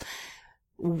glass,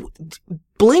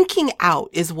 blinking out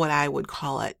is what I would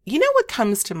call it. You know what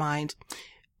comes to mind?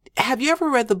 Have you ever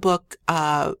read the book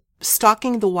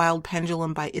Stalking the Wild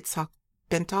Pendulum by Itzhak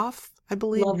Bentov, I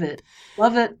believe? Love it.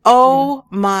 Love it. Oh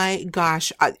my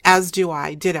gosh. As do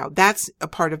I. Ditto. That's a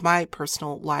part of my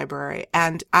personal library.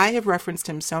 And I have referenced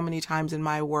him so many times in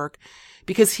my work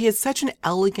because he has such an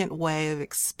elegant way of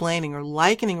explaining or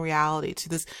likening reality to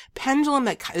this pendulum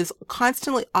that is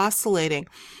constantly oscillating.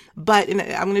 But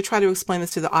I'm going to try to explain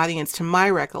this to the audience, to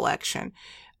my recollection.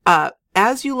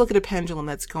 As you look at a pendulum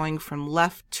that's going from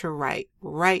left to right,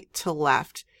 right to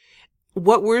left,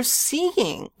 what we're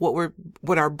seeing,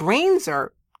 what our brains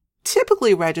are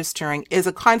typically registering is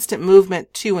a constant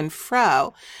movement to and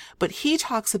fro. But he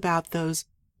talks about those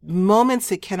moments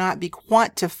that cannot be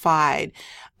quantified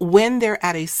when they're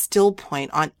at a still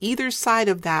point on either side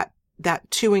of that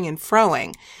toing and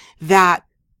froing, that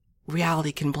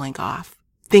reality can blink off.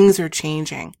 Things are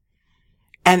changing.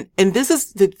 And this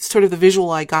is the sort of the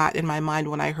visual I got in my mind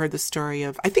when I heard the story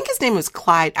of, I think his name was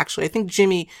Clyde, actually. I think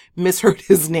Jimmy misheard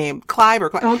his name. Clive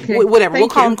or Clyde. Okay. Whatever. Thank we'll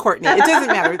call you. him Courtney. It doesn't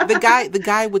matter. The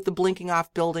guy with the blinking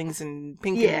off buildings and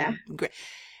pink and gray.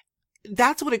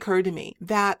 That's what occurred to me.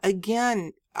 That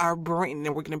again, our brain,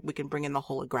 and we can bring in the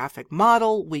holographic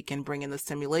model. We can bring in the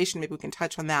simulation. Maybe we can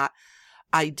touch on that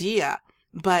idea.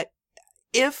 But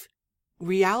if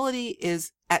reality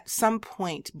is at some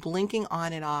point blinking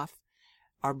on and off,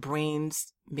 our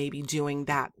brains may be doing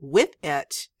that with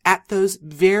it at those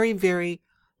very, very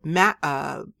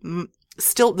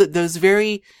still, those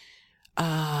very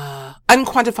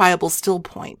unquantifiable still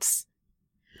points.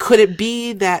 Could it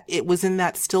be that it was in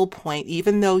that still point,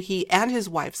 even though he and his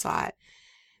wife saw it,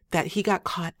 that he got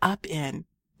caught up in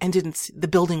and didn't see, the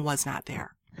building was not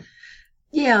there?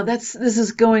 Yeah, this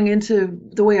is going into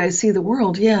the way I see the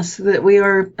world. Yes, that we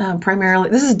are primarily,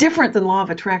 this is different than law of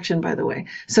attraction, by the way.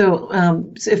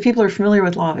 So if people are familiar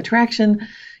with law of attraction,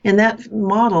 in that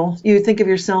model, you think of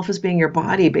yourself as being your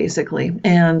body, basically,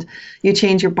 and you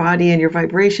change your body and your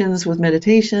vibrations with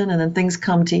meditation, and then things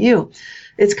come to you.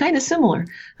 It's kind of similar.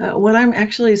 What I'm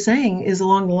actually saying is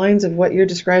along the lines of what you're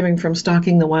describing from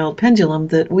Stalking the Wild Pendulum,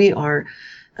 that we are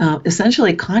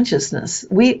essentially consciousness.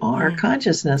 We are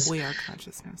consciousness. We are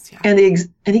consciousness, yeah. And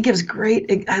he gives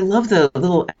great, I love the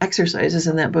little exercises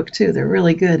in that book too. They're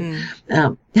really good.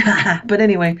 But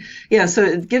anyway, yeah, so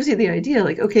it gives you the idea,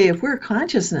 like, okay, if we're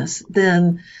consciousness,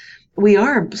 then we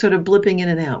are sort of blipping in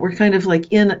and out. We're kind of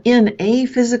like in a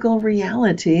physical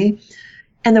reality,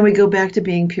 and then we go back to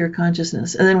being pure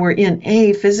consciousness. And then we're in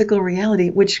a physical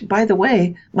reality, which, by the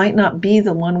way, might not be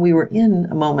the one we were in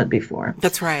a moment before.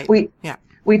 That's right.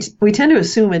 We tend to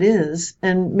assume it is,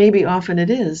 and maybe often it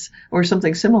is, or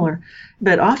something similar.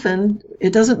 But often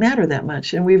it doesn't matter that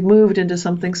much, and we've moved into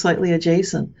something slightly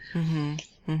adjacent. Mm-hmm.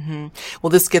 Mm-hmm. Well,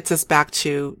 this gets us back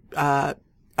to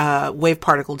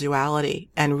wave-particle duality,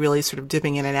 and really sort of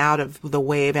dipping in and out of the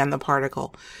wave and the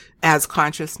particle as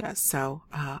consciousness. So,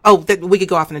 we could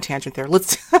go off on a tangent there.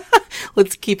 Let's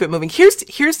let's keep it moving.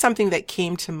 Here's something that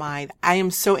came to mind. I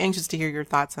am so anxious to hear your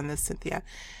thoughts on this, Cynthia.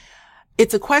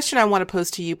 It's a question I want to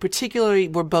pose to you, particularly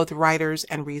we're both writers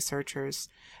and researchers,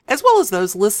 as well as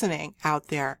those listening out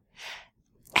there.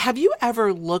 Have you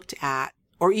ever looked at,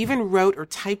 or even wrote or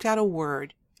typed out a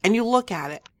word, and you look at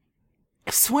it,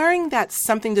 swearing that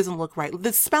something doesn't look right,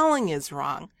 the spelling is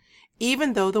wrong,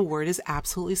 even though the word is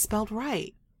absolutely spelled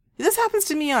right? This happens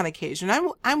to me on occasion. Do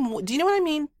you know what I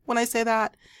mean when I say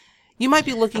that? You might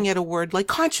be looking at a word like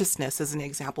consciousness as an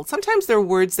example. Sometimes there are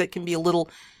words that can be a little,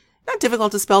 not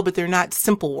difficult to spell, but they're not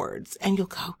simple words. And you'll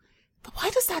go, but why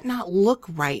does that not look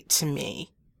right to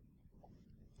me?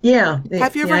 Yeah.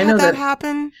 Have you ever had that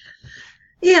happen?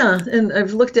 Yeah. And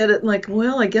I've looked at it like,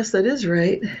 well, I guess that is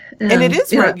right. And it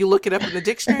is right. You look it up in the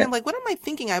dictionary and like, what am I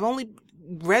thinking? I've only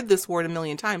read this word a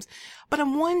million times. But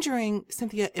I'm wondering,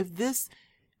 Cynthia, if this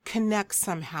connects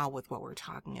somehow with what we're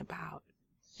talking about.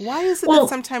 Why is it that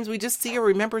sometimes we just see or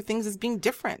remember things as being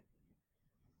different?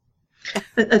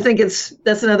 I think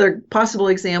that's another possible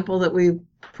example that we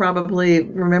probably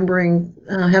remembering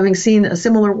having seen a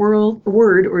similar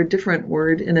word or a different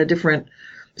word in a different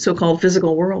so-called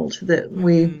physical world, that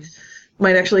we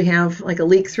might actually have like a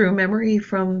leak through memory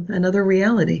from another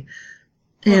reality.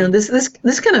 And this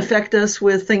can affect us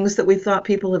with things that we thought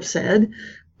people have said,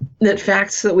 that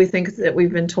facts that we think that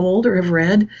we've been told or have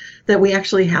read that we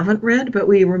actually haven't read, but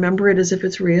we remember it as if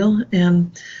it's real.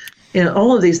 And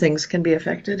all of these things can be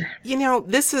affected.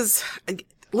 This is,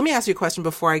 let me ask you a question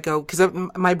before I go, because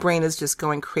my brain is just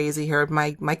going crazy here.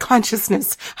 My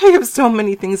consciousness, I have so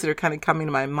many things that are kind of coming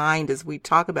to my mind as we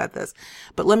talk about this.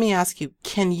 But let me ask you,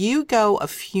 can you go a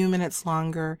few minutes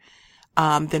longer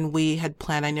than we had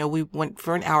planned? I know we went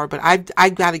for an hour, but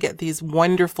I've got to get these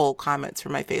wonderful comments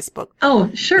from my Facebook.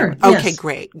 Oh, sure. Okay, yes.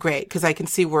 Great. Because I can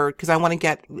see because I want to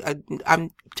get, I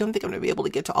don't think I'm going to be able to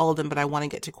get to all of them, but I want to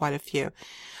get to quite a few.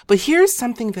 But here's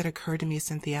something that occurred to me,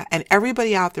 Cynthia, and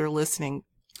everybody out there listening.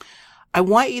 I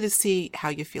want you to see how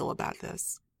you feel about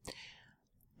this.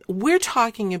 We're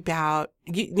talking about,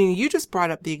 you just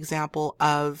brought up the example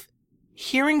of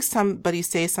hearing somebody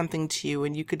say something to you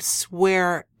and you could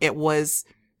swear it was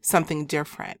something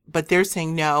different, but they're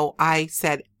saying, no, I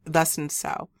said thus and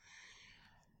so.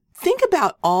 Think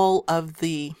about all of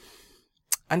the,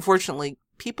 unfortunately,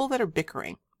 people that are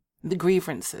bickering, the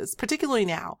grievances, particularly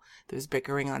now. There's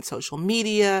bickering on social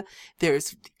media.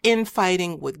 There's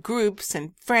infighting with groups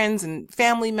and friends and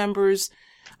family members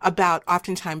about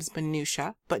oftentimes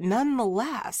minutia. But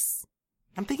nonetheless,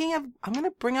 I'm going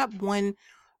to bring up one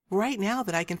right now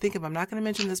that I can think of. I'm not going to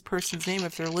mention this person's name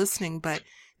if they're listening, but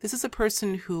this is a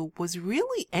person who was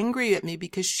really angry at me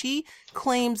because she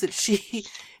claims that she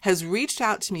has reached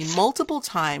out to me multiple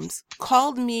times,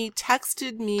 called me,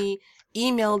 texted me,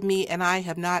 emailed me, and I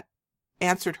have not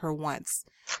answered her once.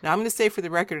 Now, I'm going to say for the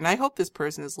record, and I hope this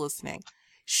person is listening,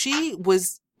 she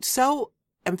was so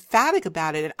emphatic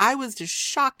about it, and I was just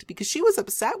shocked because she was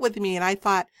upset with me, and I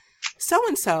thought,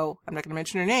 so-and-so, I'm not going to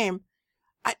mention her name,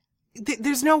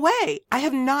 there's no way. I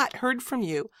have not heard from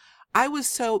you. I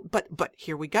was but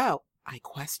here we go. I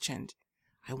questioned.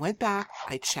 I went back.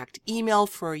 I checked email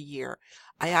for a year.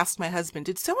 I asked my husband,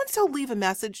 did so-and-so leave a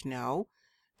message? No.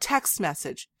 text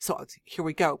message. So here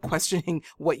we go, questioning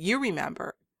what you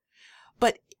remember.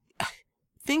 But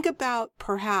think about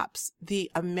perhaps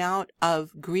the amount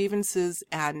of grievances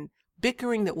and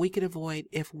bickering that we could avoid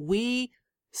if we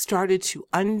started to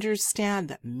understand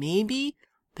that maybe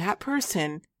that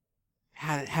person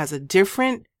has a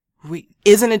different,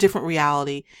 is in a different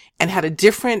reality and had a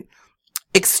different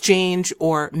exchange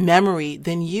or memory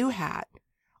than you had.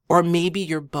 Or maybe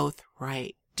you're both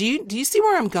right. Do you see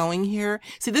where I'm going here?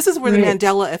 See, this is where the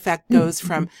Mandela effect goes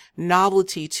from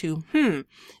novelty to,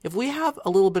 if we have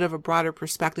a little bit of a broader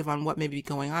perspective on what may be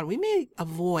going on, we may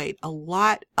avoid a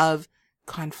lot of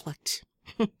conflict.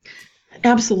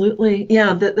 Absolutely.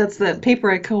 Yeah, that's the paper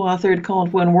I co-authored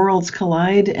called When Worlds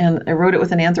Collide, and I wrote it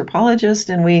with an anthropologist,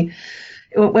 and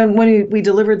when we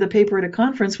delivered the paper at a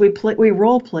conference, we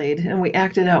role played and we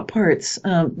acted out parts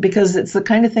because it's the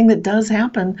kind of thing that does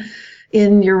happen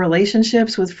in your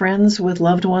relationships with friends, with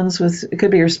loved ones, it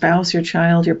could be your spouse, your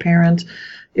child, your parent,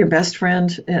 your best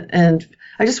friend. And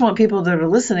I just want people that are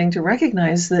listening to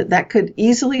recognize that could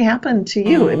easily happen to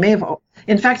you.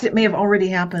 In fact, it may have already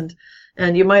happened.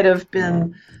 And you might have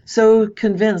been so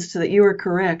convinced that you were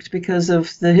correct because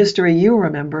of the history you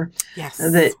remember,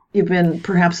 that you've been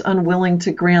perhaps unwilling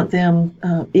to grant them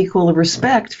equal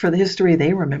respect for the history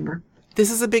they remember. This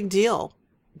is a big deal.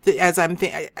 As I'm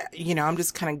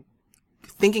just kind of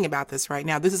thinking about this right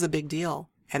now. This is a big deal.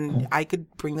 And I could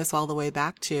bring this all the way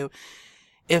back to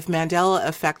if Mandela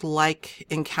effect-like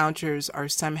encounters are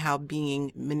somehow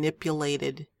being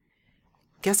manipulated,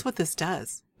 guess what this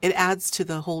does? It adds to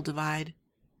the whole divide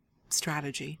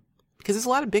strategy. Because there's a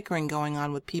lot of bickering going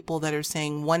on with people that are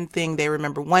saying one thing, they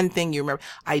remember one thing, you remember,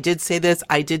 I did say this,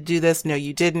 I did do this, no,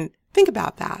 you didn't. Think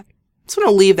about that. I just want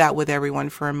to leave that with everyone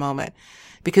for a moment.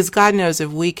 Because God knows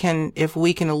if we can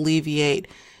alleviate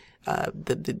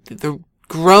the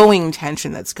growing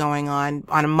tension that's going on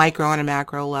a micro and a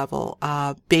macro level,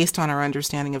 based on our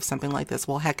understanding of something like this,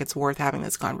 well, heck, it's worth having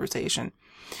this conversation.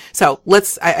 So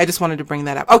I just wanted to bring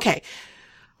that up. Okay.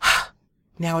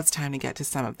 Now it's time to get to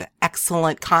some of the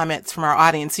excellent comments from our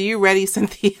audience. Are you ready,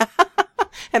 Cynthia?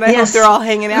 And I hope they're all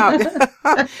hanging out.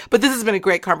 But this has been a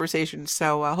great conversation,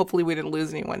 so hopefully we didn't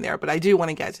lose anyone there. But I do want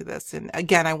to get to this. And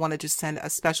again, I want to just send a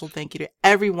special thank you to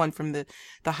everyone from the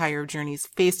Higher Journeys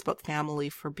Facebook family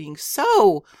for being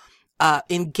so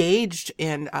engaged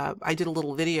in, I did a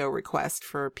little video request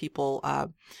for people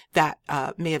that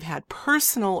may have had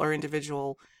personal or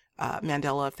individual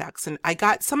Mandela effects. And I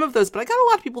got some of those, but I got a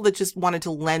lot of people that just wanted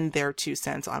to lend their 2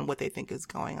 cents on what they think is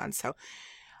going on. So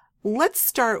let's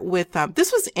start with,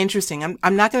 this was interesting.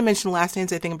 I'm not going to mention last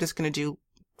names. I think I'm just going to do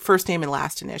first name and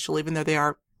last initial, even though they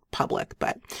are public.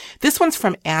 But this one's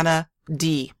from Anna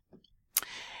D.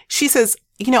 She says,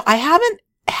 I haven't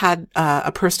had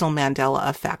a personal Mandela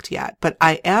effect yet, but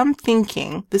I am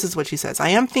thinking, this is what she says, I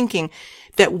am thinking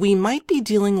that we might be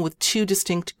dealing with 2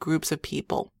 distinct groups of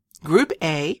people. Group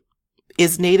A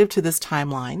is native to this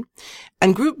timeline,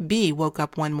 and Group B woke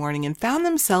up one morning and found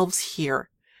themselves here.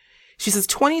 She says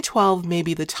 2012 may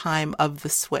be the time of the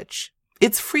switch.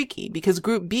 It's freaky because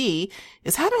Group B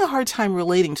is having a hard time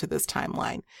relating to this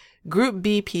timeline. Group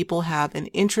B people have an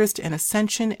interest in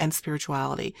ascension and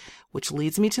spirituality, which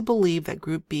leads me to believe that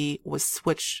Group B was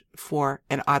switched for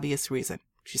an obvious reason.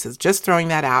 She says, just throwing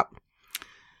that out.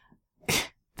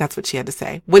 That's what she had to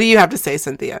say. What do you have to say,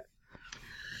 Cynthia?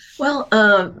 Well,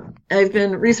 I've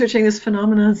been researching this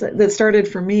phenomenon that started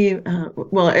for me.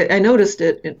 I noticed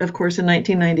it, of course, in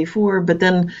 1994, but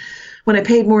then when I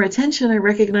paid more attention, I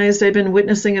recognized I'd been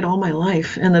witnessing it all my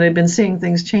life and that I'd been seeing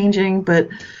things changing. But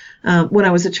when I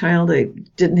was a child, I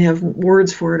didn't have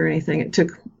words for it or anything. It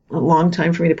took a long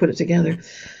time for me to put it together.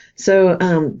 So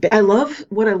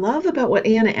what I love about what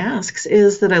Anna asks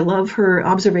is that I love her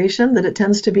observation that it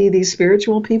tends to be these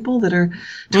spiritual people that are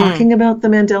talking about the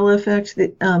Mandela effect.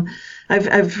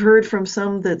 I've heard from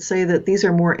some that say that these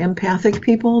are more empathic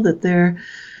people, that they're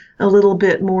a little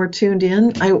bit more tuned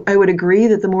in. I would agree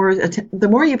that the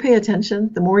more you pay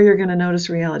attention, the more you're going to notice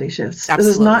reality shifts. Absolutely.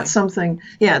 This is not something,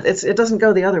 it doesn't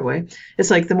go the other way. It's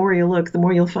like the more you look, the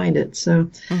more you'll find it. So,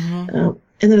 and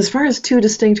then as far as 2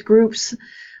 distinct groups,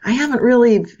 I haven't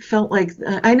really felt like,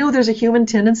 I know there's a human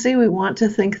tendency. We want to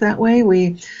think that way.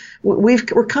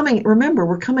 We're coming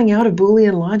out of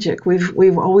Boolean logic.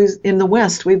 We've always, in the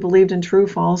West, we've believed in true,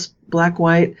 false, black,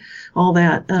 white, all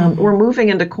that. We're moving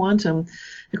into quantum.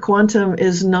 Quantum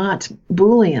is not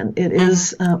Boolean. It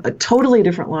is a totally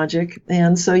different logic.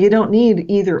 And so you don't need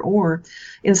either or.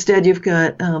 Instead, you've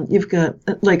got,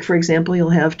 like, for example,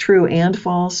 you'll have true and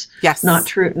false. Yes. Not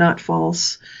true, not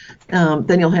false.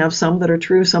 Then you'll have some that are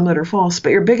true, some that are false. But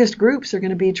your biggest groups are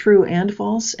going to be true and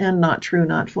false, and not true,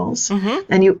 not false.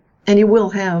 Mm-hmm. And you will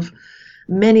have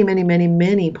many, many, many,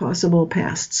 many possible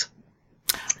pasts.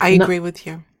 I agree with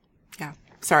you. Yeah.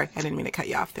 Sorry, I didn't mean to cut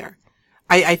you off there.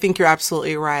 I think you're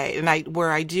absolutely right. And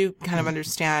where I do kind of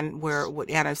understand what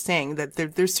Anna's saying, that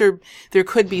there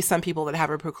could be some people that have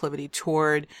a proclivity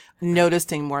toward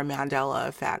noticing more Mandela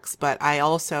effects. But I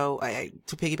also,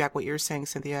 to piggyback what you're saying,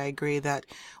 Cynthia, I agree that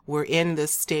we're in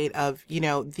this state of,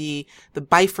 the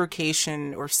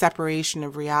bifurcation or separation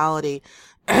of reality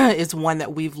is one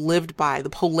that we've lived by, the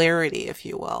polarity, if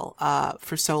you will,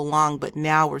 for so long. But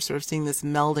now we're sort of seeing this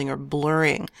melding or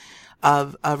blurring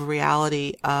of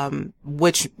reality,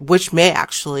 which may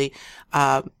actually,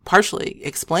 partially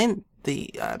explain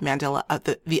the, Mandela,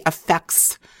 the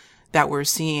effects that we're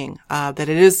seeing, that it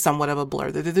is somewhat of a blur.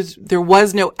 There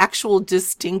was no actual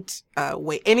distinct,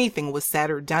 way anything was said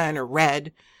or done or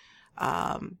read,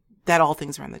 that all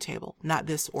things are on the table, not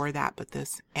this or that, but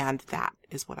this and that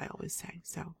is what I always say.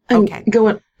 So, okay.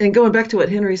 And going back to what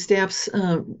Henry Stapp's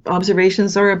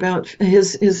observations are about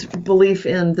his belief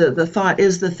in the thought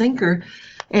is the thinker,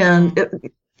 and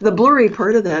the blurry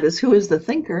part of that is who is the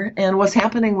thinker. And what's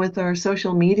happening with our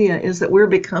social media is that we're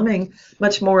becoming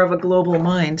much more of a global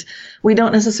mind. We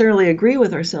don't necessarily agree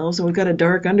with ourselves, and we've got a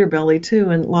dark underbelly too,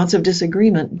 and lots of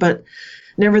disagreement, but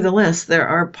nevertheless, there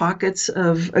are pockets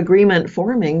of agreement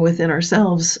forming within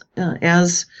ourselves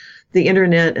as the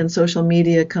internet and social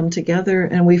media come together,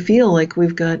 and we feel like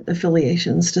we've got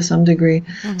affiliations to some degree.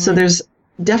 Mm-hmm. So there's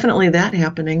definitely that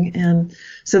happening, and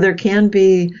so there can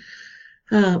be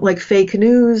like fake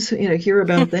news, hear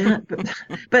about that,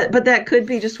 but that could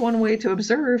be just one way to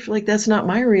observe. Like, that's not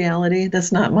my reality,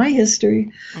 that's not my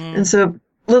history, and so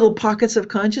little pockets of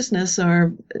consciousness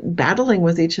are battling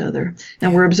with each other,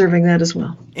 and we're observing that as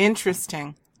well.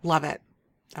 Interesting. Love it.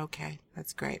 Okay,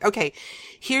 that's great. Okay,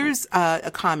 here's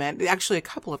a comment, actually a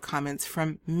couple of comments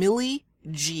from Millie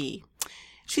G.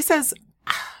 She says,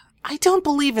 I don't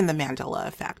believe in the Mandela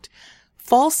effect.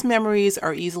 False memories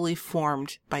are easily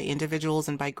formed by individuals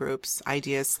and by groups,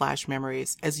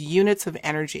 ideas/memories, as units of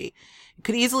energy. It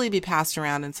could easily be passed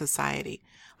around in society.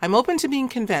 I'm open to being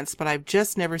convinced, but I've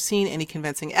just never seen any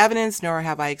convincing evidence, nor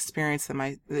have I experienced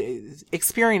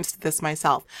this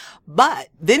myself. But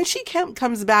then she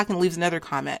comes back and leaves another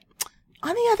comment.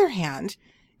 On the other hand,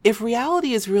 if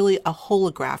reality is really a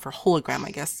holograph, or hologram,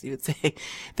 I guess you would say,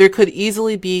 there could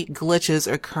easily be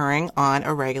glitches occurring on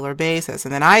a regular basis.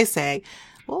 And then I say,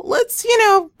 well, let's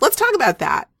talk about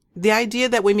that. The idea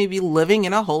that we may be living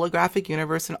in a holographic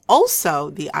universe, and also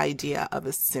the idea of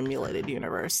a simulated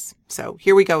universe. So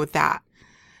here we go with that.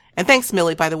 And thanks,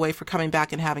 Millie, by the way, for coming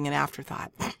back and having an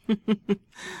afterthought.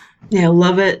 Yeah,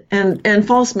 love it. And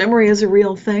false memory is a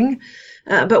real thing.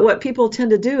 But what people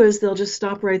tend to do is they'll just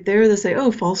stop right there. They say,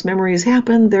 oh, false memories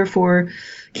happen, therefore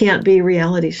can't be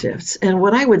reality shifts. And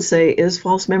what I would say is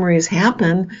false memories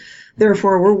happen.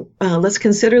 Therefore, let's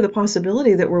consider the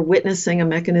possibility that we're witnessing a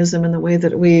mechanism in the way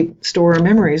that we store our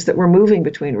memories, that we're moving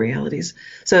between realities.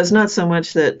 So it's not so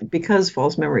much that because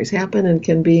false memories happen and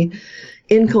can be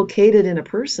inculcated in a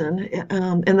person,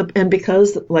 and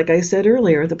because, like I said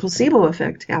earlier, the placebo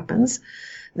effect happens,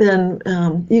 then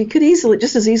you could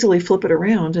just as easily flip it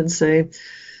around and say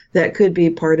that could be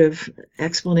part of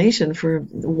explanation for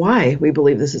why we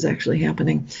believe this is actually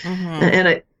happening.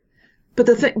 Mm-hmm.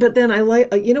 But then I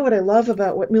like, what I love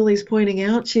about what Millie's pointing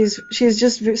out, she's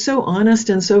just so honest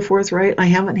and so forthright. I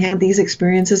haven't had these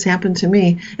experiences happen to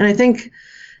me. And I think,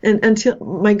 and until,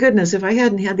 my goodness, if I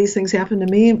hadn't had these things happen to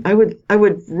me, I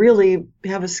would really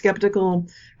have a skeptical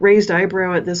raised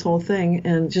eyebrow at this whole thing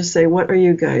and just say, what are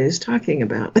you guys talking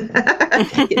about?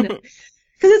 Because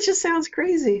it just sounds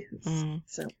crazy.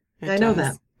 So I know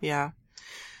that. Yeah.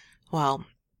 Well,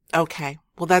 okay.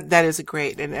 Well, that is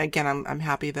great. And again, I'm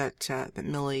happy that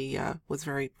Millie, was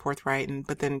very forthright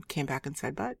but then came back and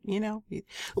said, but,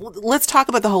 let's talk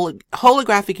about the whole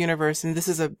holographic universe. And this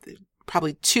is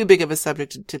probably too big of a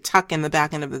subject to tuck in the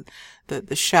back end of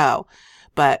the show.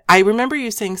 But I remember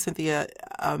you saying, Cynthia,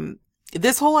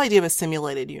 this whole idea of a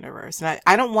simulated universe, and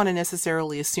I don't want to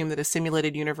necessarily assume that a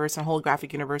simulated universe and a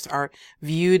holographic universe are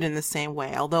viewed in the same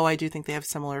way, although I do think they have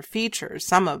similar features,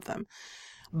 some of them.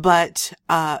 But,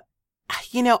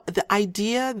 the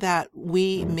idea that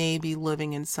we may be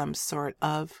living in some sort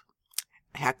of,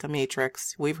 a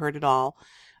matrix, we've heard it all,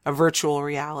 a virtual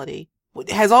reality,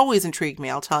 has always intrigued me,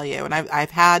 I'll tell you. And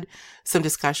I've had some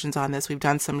discussions on this. We've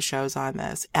done some shows on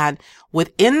this. And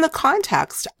within the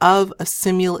context of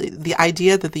the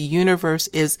idea that the universe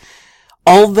is,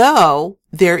 although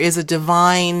there is a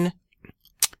divine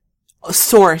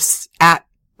source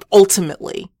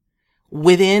ultimately,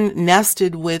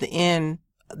 nested within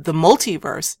the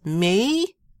multiverse may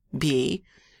be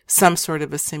some sort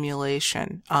of a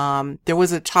simulation. There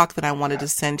was a talk that I wanted to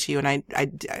send to you, and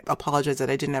I apologize that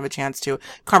I didn't have a chance to.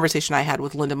 Conversation I had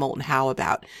with Linda Moulton Howe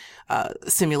about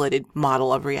simulated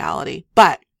model of reality.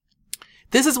 But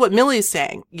this is what Millie's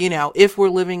saying. If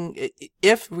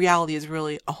reality is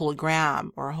really a hologram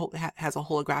or has a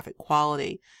holographic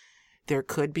quality, there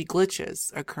could be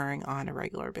glitches occurring on a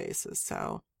regular basis.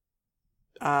 So,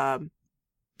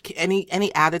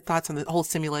 any added thoughts on the whole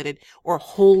simulated or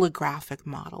holographic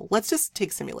model? Let's just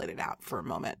take simulated out for a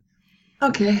moment.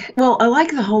 Okay. Well, I like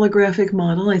the holographic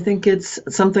model. I think it's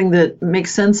something that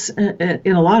makes sense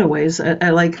in a lot of ways. I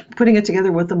like putting it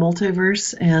together with the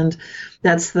multiverse, and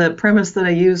that's the premise that I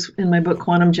use in my book,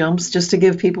 Quantum Jumps, just to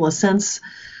give people a sense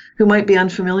who might be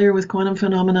unfamiliar with quantum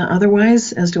phenomena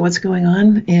otherwise as to what's going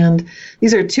on. And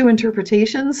these are two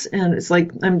interpretations, and it's like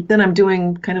I'm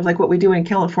doing kind of like what we do in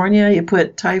California. You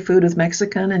put Thai food with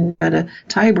Mexican and you got a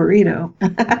Thai burrito.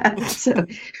 So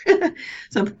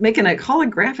I'm making a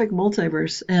holographic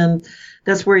multiverse, and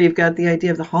that's where you've got the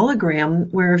idea of the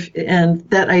hologram, and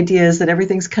that idea is that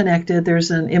everything's connected. There's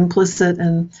an implicit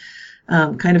and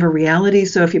kind of a reality.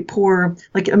 So if you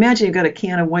imagine you've got a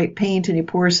can of white paint and you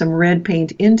pour some red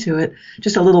paint into it,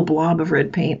 just a little blob of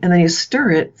red paint, and then you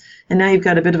stir it, and now you've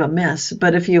got a bit of a mess.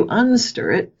 But if you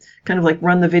unstir it, kind of like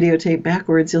run the videotape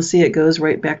backwards, you'll see it goes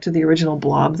right back to the original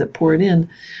blob that poured in.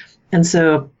 And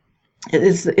so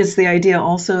it's the idea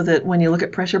also that when you look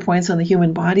at pressure points on the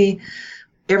human body,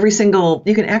 you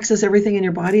can access everything in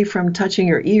your body from touching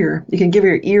your ear. You can give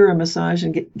your ear a massage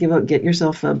and get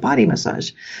yourself a body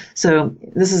massage. So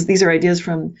these are ideas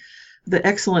from the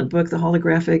excellent book, The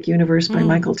Holographic Universe by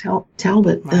Michael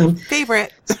Talbot. My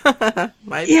favorite.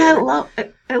 Yeah,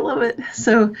 I love it.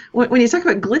 So when you talk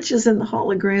about glitches in the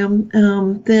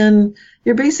hologram, then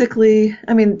you're basically,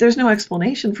 there's no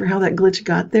explanation for how that glitch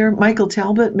got there. Michael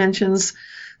Talbot mentions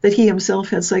that he himself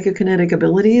had psychokinetic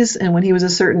abilities, and when he was a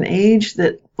certain age,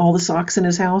 that all the socks in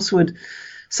his house would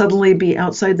suddenly be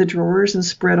outside the drawers and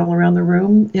spread all around the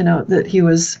room, that he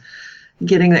was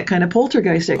getting that kind of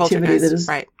poltergeist activity that is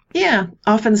right.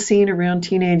 Often seen around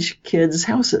teenage kids'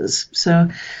 houses. So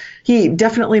he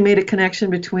definitely made a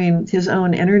connection between his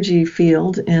own energy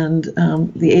field and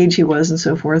the age he was and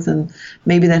so forth, and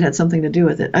maybe that had something to do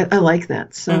with it. I like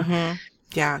that. So. Mm-hmm.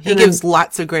 Yeah, he gave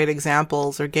lots of great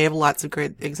examples of,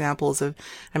 I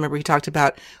remember he talked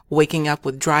about waking up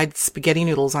with dried spaghetti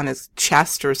noodles on his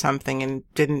chest or something and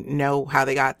didn't know how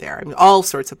they got there. All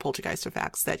sorts of poltergeist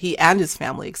effects that he and his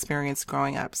family experienced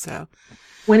growing up. So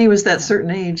when he was that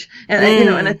certain age, and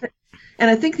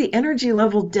I think the energy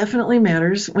level definitely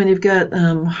matters when you've got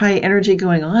high energy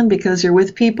going on, because you're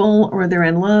with people or they're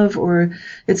in love or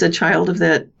it's a child of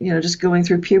that, just going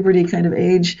through puberty kind of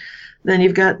age. Then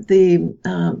you've got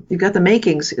the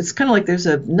makings. It's kind of like there's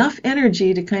enough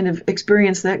energy to kind of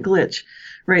experience that glitch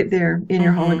right there in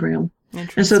your hologram.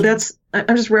 And so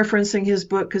I'm just referencing his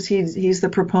book because he's the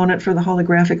proponent for the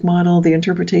holographic model, the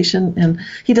interpretation, and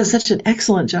he does such an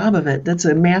excellent job of it. That's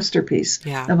a masterpiece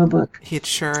of a book. It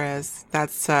sure is.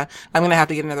 That's I'm going to have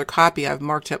to get another copy. I've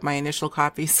marked up my initial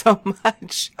copy so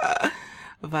much.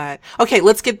 But okay,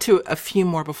 let's get to a few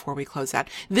more before we close out.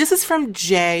 This is from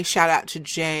Jay. Shout out to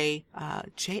Jay,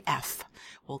 JF,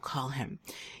 we'll call him.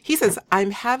 He says, I'm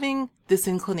having this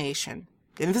inclination.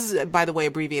 And this is, by the way,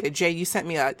 abbreviated. Jay, you sent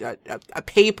me a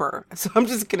paper, so I'm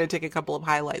just going to take a couple of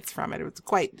highlights from it. It's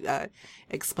quite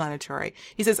explanatory.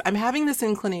 He says, I'm having this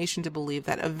inclination to believe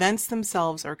that events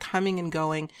themselves are coming and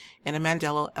going in a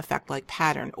Mandela effect-like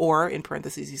pattern, or, in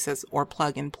parentheses, he says, or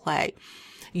plug and play,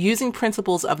 using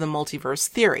principles of the multiverse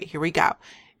theory. Here we go.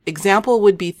 Example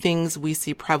would be things we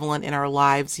see prevalent in our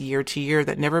lives year to year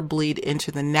that never bleed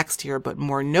into the next year, but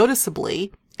more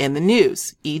noticeably in the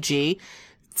news, e.g.,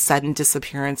 sudden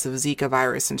disappearance of Zika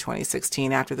virus in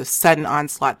 2016 after the sudden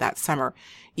onslaught that summer,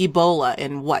 Ebola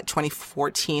in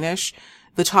 2014-ish,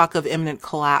 the talk of imminent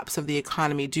collapse of the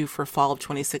economy due for fall of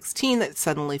 2016 that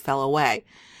suddenly fell away.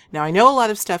 Now, I know a lot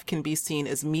of stuff can be seen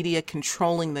as media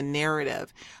controlling the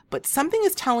narrative, but something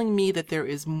is telling me that there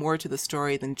is more to the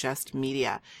story than just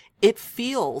media. It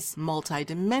feels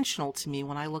multidimensional to me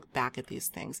when I look back at these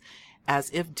things, as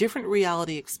if different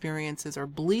reality experiences are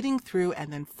bleeding through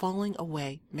and then falling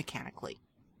away mechanically.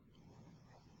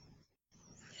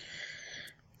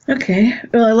 Okay.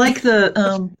 Well, I like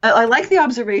the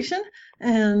observation,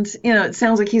 And, it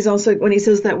sounds like he's also, when he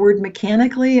says that word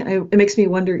mechanically, it makes me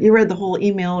wonder, you read the whole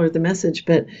email or the message,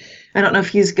 but I don't know if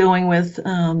he's going with,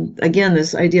 again,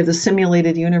 this idea of the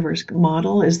simulated universe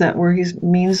model. Is that where he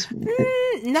means?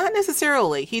 Not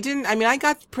necessarily. He didn't, I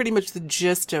got pretty much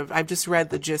I've just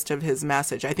read the gist of his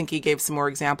message. I think he gave some more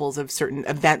examples of certain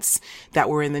events that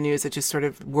were in the news that just sort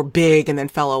of were big and then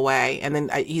fell away. And then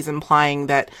he's implying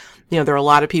that, there are a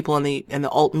lot of people in the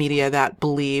alt media that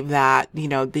believe that,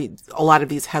 a lot of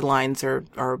these headlines are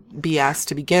BS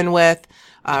to begin with,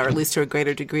 or at least to a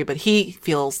greater degree. But he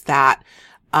feels that,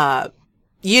 that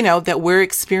we're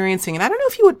experiencing, and I don't know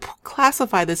if you would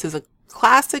classify this as a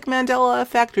classic Mandela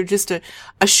effect or just a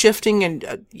shifting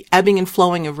and ebbing and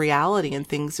flowing of reality and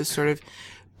things just sort of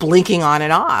blinking on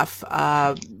and off,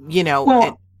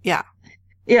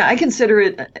 Yeah, I consider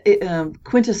it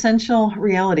quintessential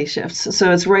reality shifts.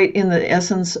 So it's right in the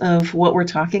essence of what we're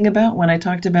talking about. When I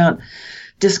talked about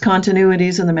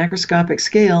discontinuities in the macroscopic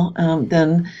scale,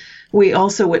 then we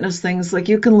also witness things like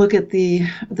you can look at the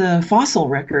fossil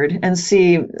record and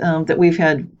see that we've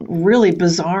had really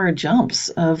bizarre jumps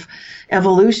of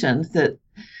evolution that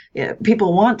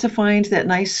people want to find that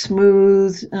nice,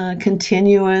 smooth,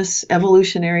 continuous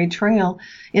evolutionary trail.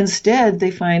 Instead,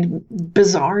 they find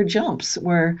bizarre jumps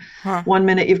where 1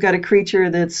 minute you've got a creature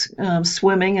that's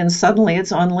swimming and suddenly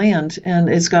it's on land and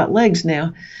it's got legs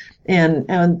now.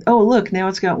 And oh, look, now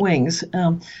it's got wings,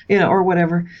 or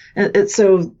whatever.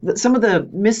 So some of the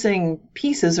missing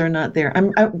pieces are not there.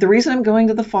 The reason I'm going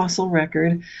to the fossil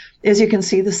record is you can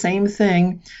see the same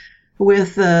thing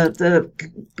with the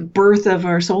birth of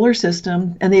our solar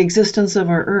system and the existence of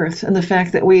our Earth and the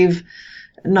fact that we've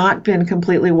not been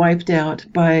completely wiped out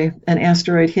by an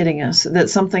asteroid hitting us, that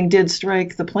something did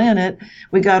strike the planet.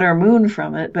 We got our moon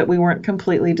from it, but we weren't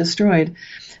completely destroyed.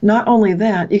 Not only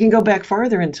that, you can go back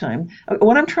farther in time.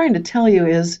 What I'm trying to tell you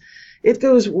is it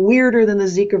goes weirder than the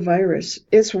Zika virus.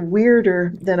 It's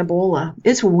weirder than Ebola.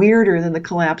 It's weirder than the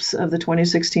collapse of the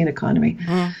 2016 economy.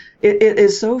 It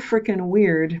is so freaking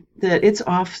weird that it's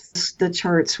off the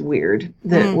charts weird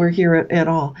that we're here at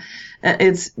all.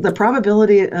 It's the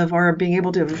probability of our being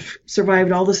able to have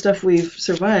survived all the stuff we've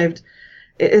survived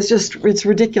it's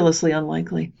ridiculously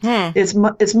unlikely.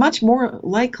 It's much more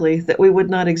likely that we would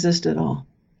not exist at all.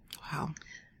 Wow.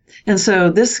 And so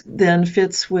this then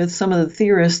fits with some of the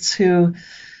theorists who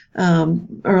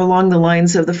are along the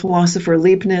lines of the philosopher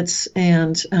Leibniz,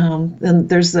 and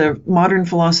there's the modern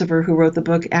philosopher who wrote the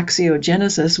book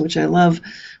Axiogenesis, which I love,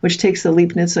 which takes the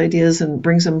Leibniz ideas and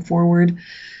brings them forward.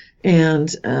 And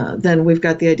then we've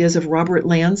got the ideas of Robert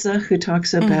Lanza, who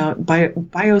talks about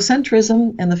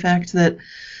biocentrism and the fact that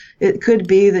it could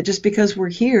be that just because we're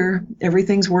here,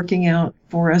 everything's working out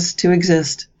for us to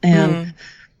exist.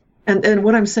 And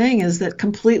what I'm saying is that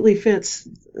completely fits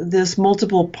this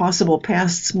multiple possible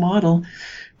pasts model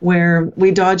where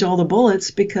we dodge all the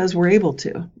bullets because we're able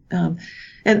to.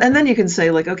 And then you can say,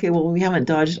 like, okay, well, we haven't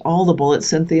dodged all the bullets,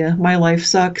 Cynthia. My life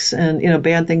sucks and,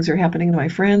 bad things are happening to my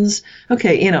friends.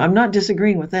 Okay, I'm not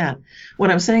disagreeing with that. What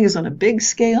I'm saying is on a big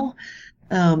scale,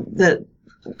 that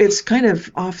it's kind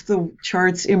of off the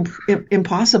charts,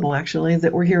 impossible, actually,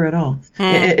 that we're here at all.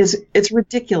 It's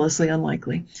ridiculously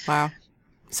unlikely. Wow.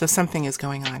 So something is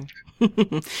going on.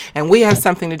 And we have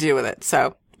something to do with it.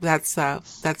 So that's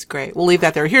great. We'll leave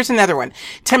that there. Here's another one.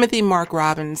 Timothy Mark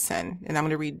Robinson. And I'm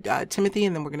going to read Timothy,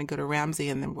 and then we're going to go to Ramsey,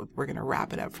 and then we're going to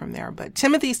wrap it up from there. But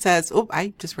Timothy says,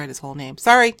 I just read his whole name.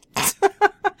 Sorry.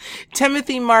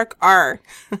 Timothy Mark R.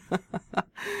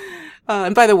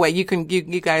 And by the way, you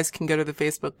guys can go to the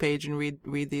Facebook page and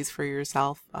read these for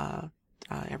yourself,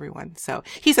 everyone. So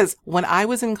he says, when I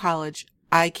was in college,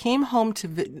 I came home to,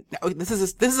 this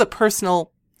is a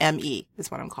personal ME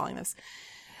is what I'm calling this.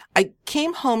 I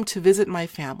came home to visit my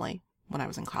family when I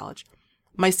was in college.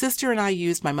 My sister and I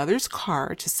used my mother's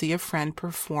car to see a friend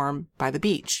perform by the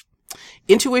beach.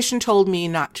 Intuition told me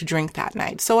not to drink that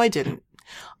night, so I didn't.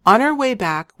 On our way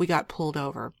back, we got pulled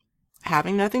over.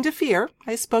 Having nothing to fear,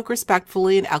 I spoke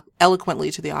respectfully and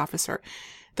eloquently to the officer.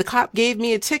 The cop gave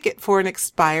me a ticket for an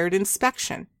expired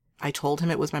inspection. I told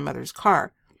him it was my mother's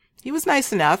car. He was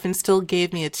nice enough and still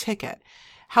gave me a ticket.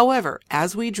 However,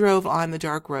 as we drove on the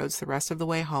dark roads the rest of the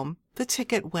way home, the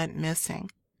ticket went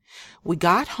missing. We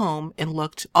got home and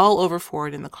looked all over for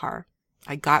it in the car.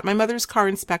 I got my mother's car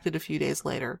inspected a few days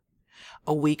later.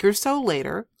 A week or so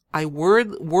later, I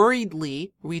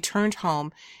worriedly returned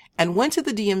home and went to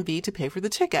the DMV to pay for the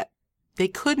ticket. They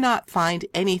could not find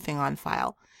anything on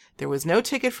file. There was no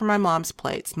ticket for my mom's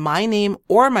plates, my name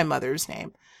or my mother's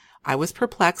name. I was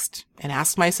perplexed and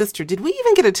asked my sister, did we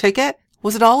even get a ticket?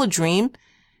 Was it all a dream?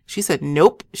 She said,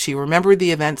 nope. She remembered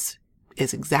the events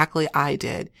as exactly I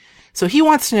did. So he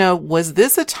wants to know, was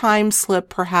this a time slip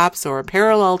perhaps, or a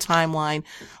parallel timeline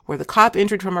where the cop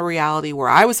entered from a reality where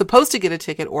I was supposed to get a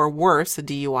ticket, or worse, a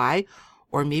DUI?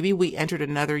 Or maybe we entered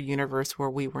another universe where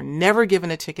we were never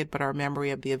given a ticket, but our memory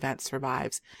of the event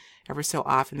survives. Ever so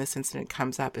often this incident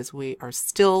comes up as we are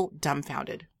still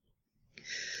dumbfounded.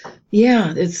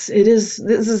 Yeah, this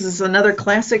is another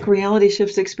classic reality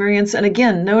shifts experience. And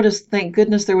again, notice, thank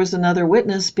goodness there was another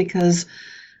witness, because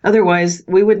otherwise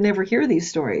we would never hear these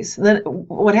stories. Then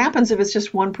what happens if it's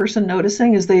just one person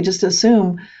noticing is they just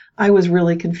assume I was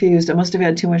really confused. I must have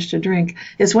had too much to drink.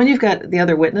 It's when you've got the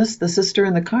other witness, the sister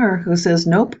in the car, who says,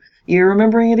 nope, you're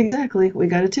remembering it exactly. We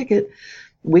got a ticket.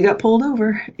 We got pulled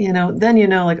over. Then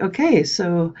like, okay,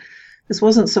 so this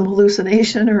wasn't some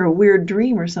hallucination or a weird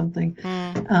dream or something.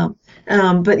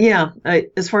 But yeah,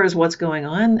 as far as what's going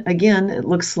on, again, it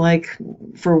looks like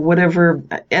for whatever,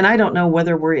 and I don't know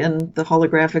whether we're in the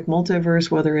holographic multiverse,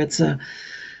 whether it's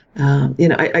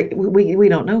we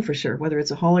don't know for sure whether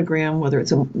it's a hologram, whether it's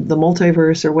the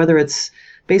multiverse, or whether it's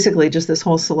basically just this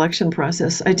whole selection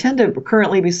process. I tend to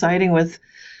currently be siding with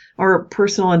our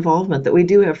personal involvement, that we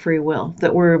do have free will,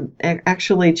 that we're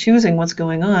actually choosing what's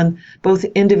going on, both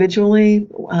individually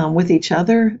with each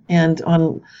other and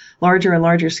on larger and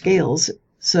larger scales.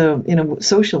 So,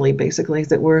 socially, basically,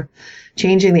 that we're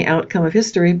changing the outcome of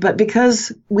history. But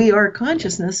because we are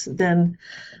consciousness, then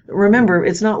remember,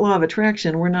 it's not law of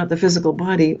attraction. We're not the physical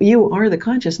body. You are the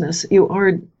consciousness. You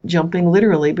are jumping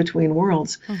literally between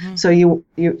worlds.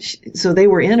 Mm-hmm. So they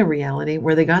were in a reality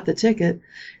where they got the ticket,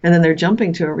 and then they're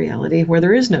jumping to a reality where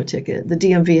there is no ticket. The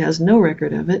DMV has no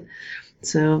record of it.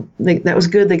 So that was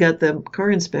good. They got the car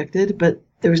inspected, but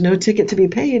there was no ticket to be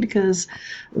paid because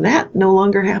that no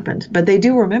longer happened. But they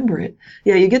do remember it.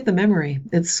 Yeah, you get the memory.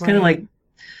 It's kind of like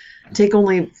take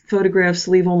only photographs,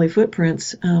 leave only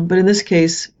footprints. But in this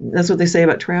case, that's what they say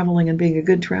about traveling and being a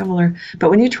good traveler.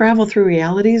 But when you travel through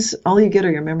realities, all you get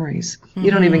are your memories. Mm-hmm. You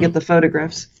don't even get the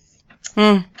photographs.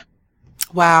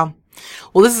 Wow.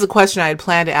 Well, this is a question I had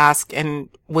planned to ask and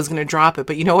was going to drop it,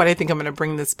 but you know what? I think I'm going to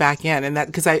bring this back in, and that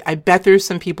because I bet there's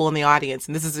some people in the audience,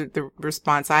 and this is the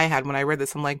response I had when I read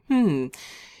this. I'm like,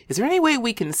 is there any way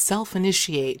we can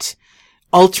self-initiate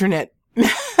alternate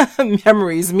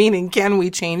memories? Meaning, can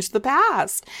we change the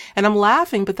past? And I'm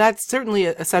laughing, but that's certainly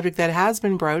a subject that has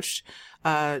been broached,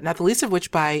 not the least of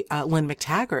which by Lynn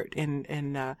McTaggart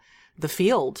in The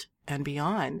Field and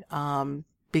beyond.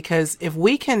 Because if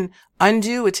we can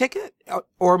undo a ticket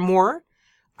or more,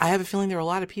 I have a feeling there are a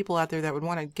lot of people out there that would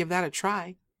want to give that a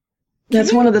try.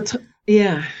 That's one of the,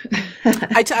 yeah.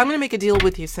 I'm going to make a deal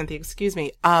with you, Cynthia, excuse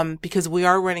me, because we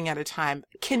are running out of time.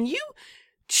 Can you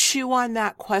chew on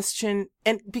that question?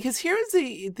 And because here's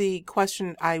the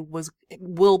question I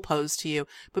will pose to you,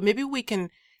 but maybe we can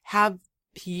have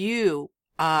you,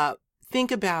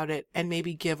 think about it and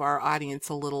maybe give our audience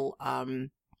a little,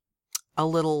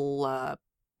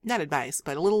 not advice,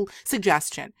 but a little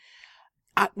suggestion.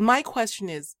 My question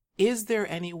is there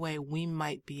any way we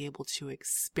might be able to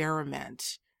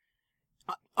experiment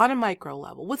on a micro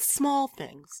level with small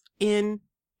things in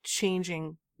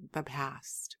changing the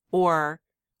past or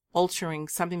altering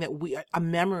something a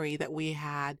memory that we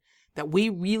had that we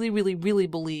really, really, really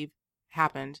believe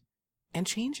happened and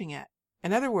changing it?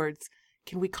 In other words,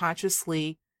 can we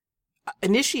consciously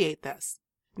initiate this?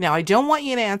 Now, I don't want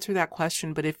you to answer that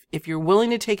question, but if you're willing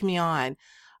to take me on,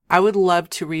 I would love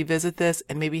to revisit this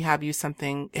and maybe have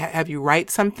you write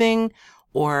something,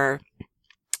 or,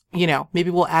 maybe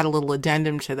we'll add a little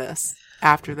addendum to this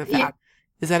after the fact.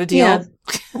 Yeah. Is that a deal? Yeah.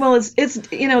 Well, it's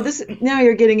this, now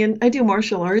you're getting in, I do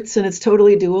martial arts and it's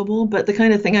totally doable, but the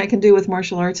kind of thing I can do with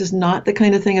martial arts is not the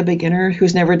kind of thing a beginner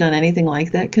who's never done anything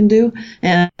like that can do.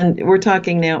 And we're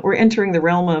talking now, we're entering the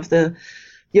realm of the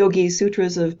Yogi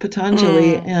Sutras of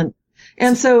Patanjali.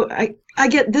 And so I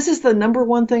get, this is the number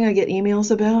one thing I get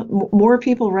emails about. More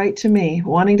people write to me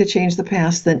wanting to change the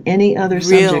past than any other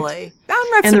subject. Really? I'm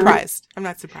not surprised. I'm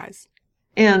not surprised.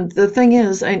 And the thing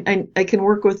is, I can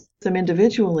work with them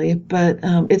individually, but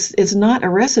it's not a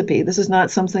recipe. This is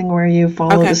not something where you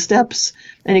follow the steps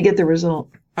and you get the result.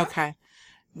 Okay.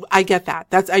 I get that.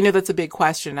 I know that's a big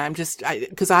question.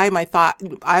 Because I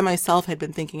myself had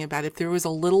been thinking about if there was a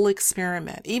little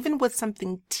experiment, even with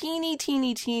something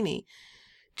teeny,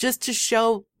 just to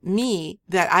show me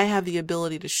that I have the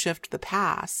ability to shift the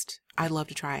past. I'd love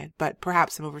to try it, but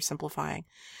perhaps I'm oversimplifying.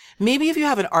 Maybe if you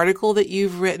have an article that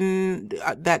you've written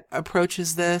that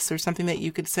approaches this, or something that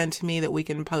you could send to me that we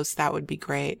can post, that would be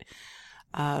great.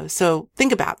 So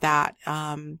think about that.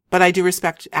 But I do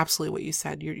respect absolutely what you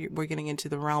said. We're getting into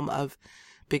the realm of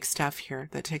big stuff here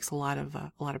that takes a lot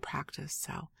of practice.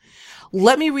 So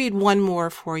let me read one more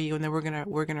for you, and then we're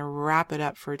going to wrap it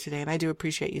up for today. And I do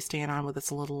appreciate you staying on with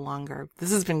us a little longer.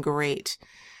 This has been great.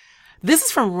 This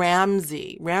is from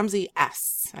Ramsey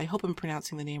S. I hope I'm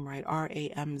pronouncing the name right.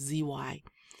 Ramzy.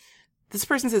 This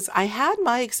person says, I had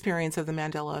my experience of the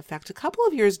Mandela effect a couple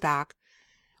of years back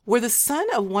where the son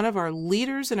of one of our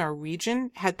leaders in our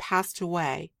region had passed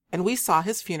away, and we saw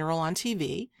his funeral on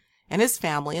TV and his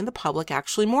family and the public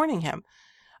actually mourning him.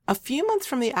 A few months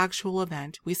from the actual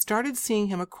event, we started seeing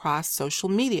him across social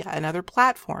media and other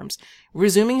platforms,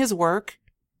 resuming his work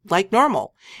like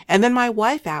normal. And then my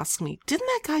wife asked me, didn't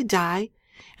that guy die?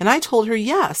 And I told her,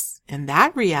 yes, in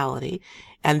that reality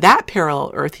and that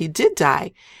parallel Earth, he did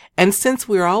die. And since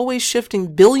we're always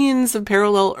shifting billions of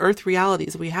parallel Earth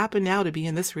realities, we happen now to be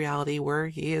in this reality where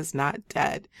he is not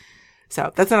dead.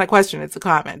 So that's not a question, it's a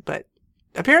comment. But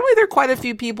apparently there are quite a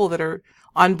few people that are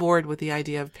on board with the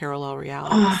idea of parallel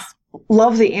realities.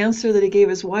 Love the answer that he gave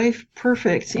his wife.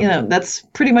 Perfect. That's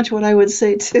pretty much what I would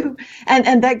say too.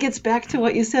 And that gets back to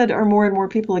what you said. Are more and more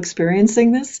people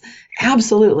experiencing this?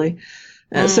 Absolutely.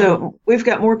 So we've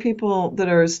got more people that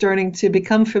are starting to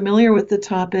become familiar with the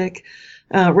topic,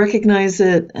 recognize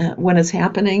it when it's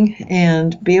happening,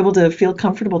 and be able to feel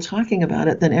comfortable talking about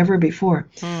it than ever before.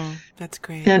 That's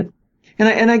great.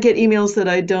 And I get emails that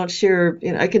I don't share.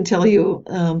 I can tell you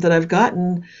that I've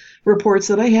gotten reports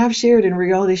that I have shared in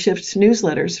Reality Shift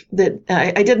newsletters that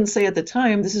I didn't say at the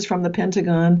time. This is from the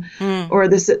Pentagon, or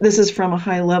this is from a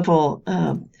high level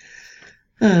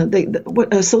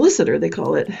a solicitor, they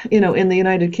call it, in the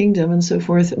United Kingdom and so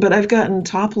forth. But I've gotten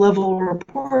top level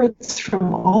reports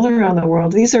from all around the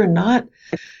world. These are not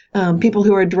people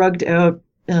who are drugged out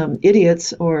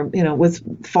idiots or,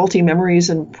 with faulty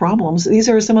memories and problems. These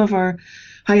are some of our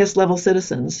highest level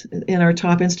citizens in our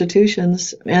top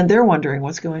institutions, and they're wondering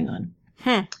what's going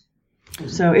on.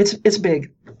 So it's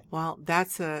big. Well,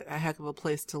 that's a heck of a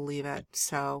place to leave it.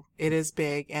 So it is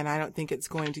big, and I don't think it's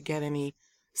going to get any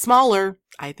smaller.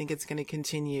 I think it's going to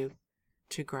continue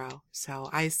to grow. So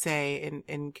I say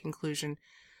in conclusion,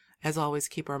 as always,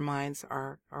 keep our minds,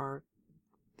 our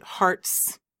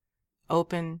hearts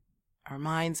open, our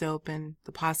minds open.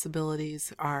 The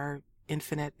possibilities are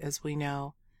infinite, as we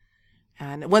know.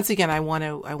 And once again, I want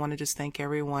to just thank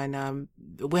everyone.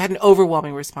 We had an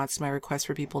overwhelming response to my request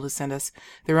for people to send us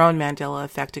their own Mandela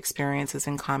effect experiences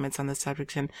and comments on the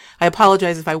subject. And I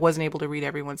apologize if I wasn't able to read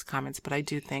everyone's comments, but I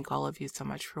do thank all of you so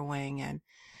much for weighing in.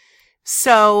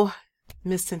 So,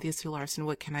 Miss Cynthia Sue Larson,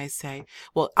 what can I say?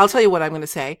 Well, I'll tell you what I'm going to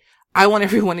say. I want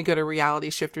everyone to go to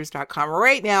realityshifters.com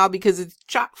right now because it's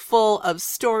chock full of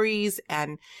stories,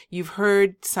 and you've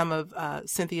heard some of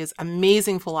Cynthia's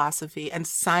amazing philosophy and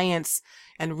science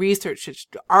and research,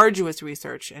 arduous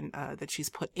research, and that she's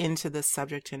put into this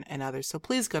subject and others. So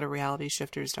please go to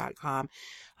realityshifters.com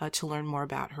to learn more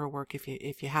about her work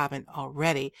if you haven't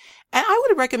already. And I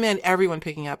would recommend everyone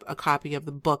picking up a copy of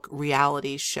the book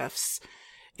Reality Shifts.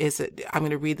 I'm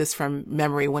going to read this from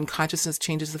memory. When Consciousness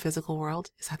Changes the Physical World.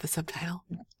 Is that the subtitle?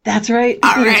 That's right.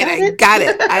 All right.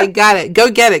 I got it. Go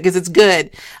get it because it's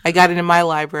good. I got it in my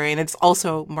library, and it's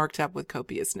also marked up with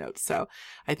copious notes. So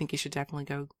I think you should definitely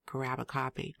go grab a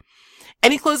copy.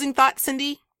 Any closing thoughts,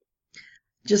 Cindy?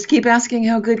 Just keep asking,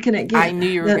 how good can it get? I knew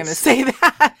you were going to say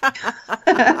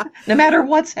that. No matter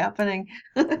what's happening.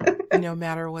 No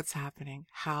matter what's happening,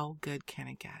 how good can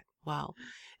it get? Well,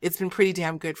 it's been pretty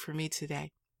damn good for me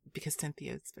today, because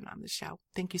Cynthia's been on the show.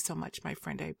 Thank you so much, my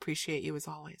friend. I appreciate you as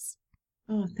always.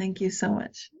 Oh, thank you so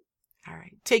much. All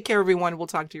right. Take care, everyone. We'll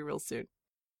talk to you real soon.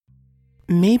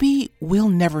 Maybe we'll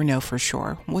never know for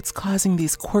sure what's causing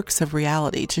these quirks of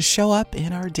reality to show up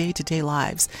in our day-to-day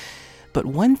lives. But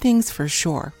one thing's for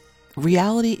sure,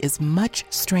 reality is much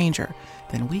stranger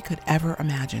than we could ever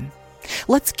imagine.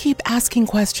 Let's keep asking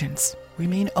questions,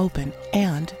 remain open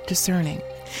and discerning.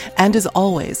 And as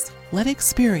always, let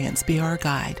experience be our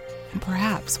guide, and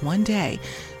perhaps one day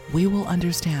we will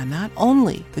understand not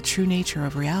only the true nature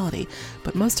of reality,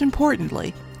 but most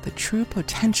importantly, the true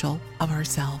potential of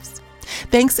ourselves.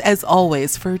 Thanks as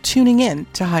always for tuning in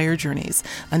to Higher Journeys.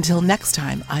 Until next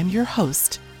time, I'm your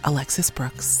host, Alexis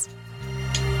Brooks.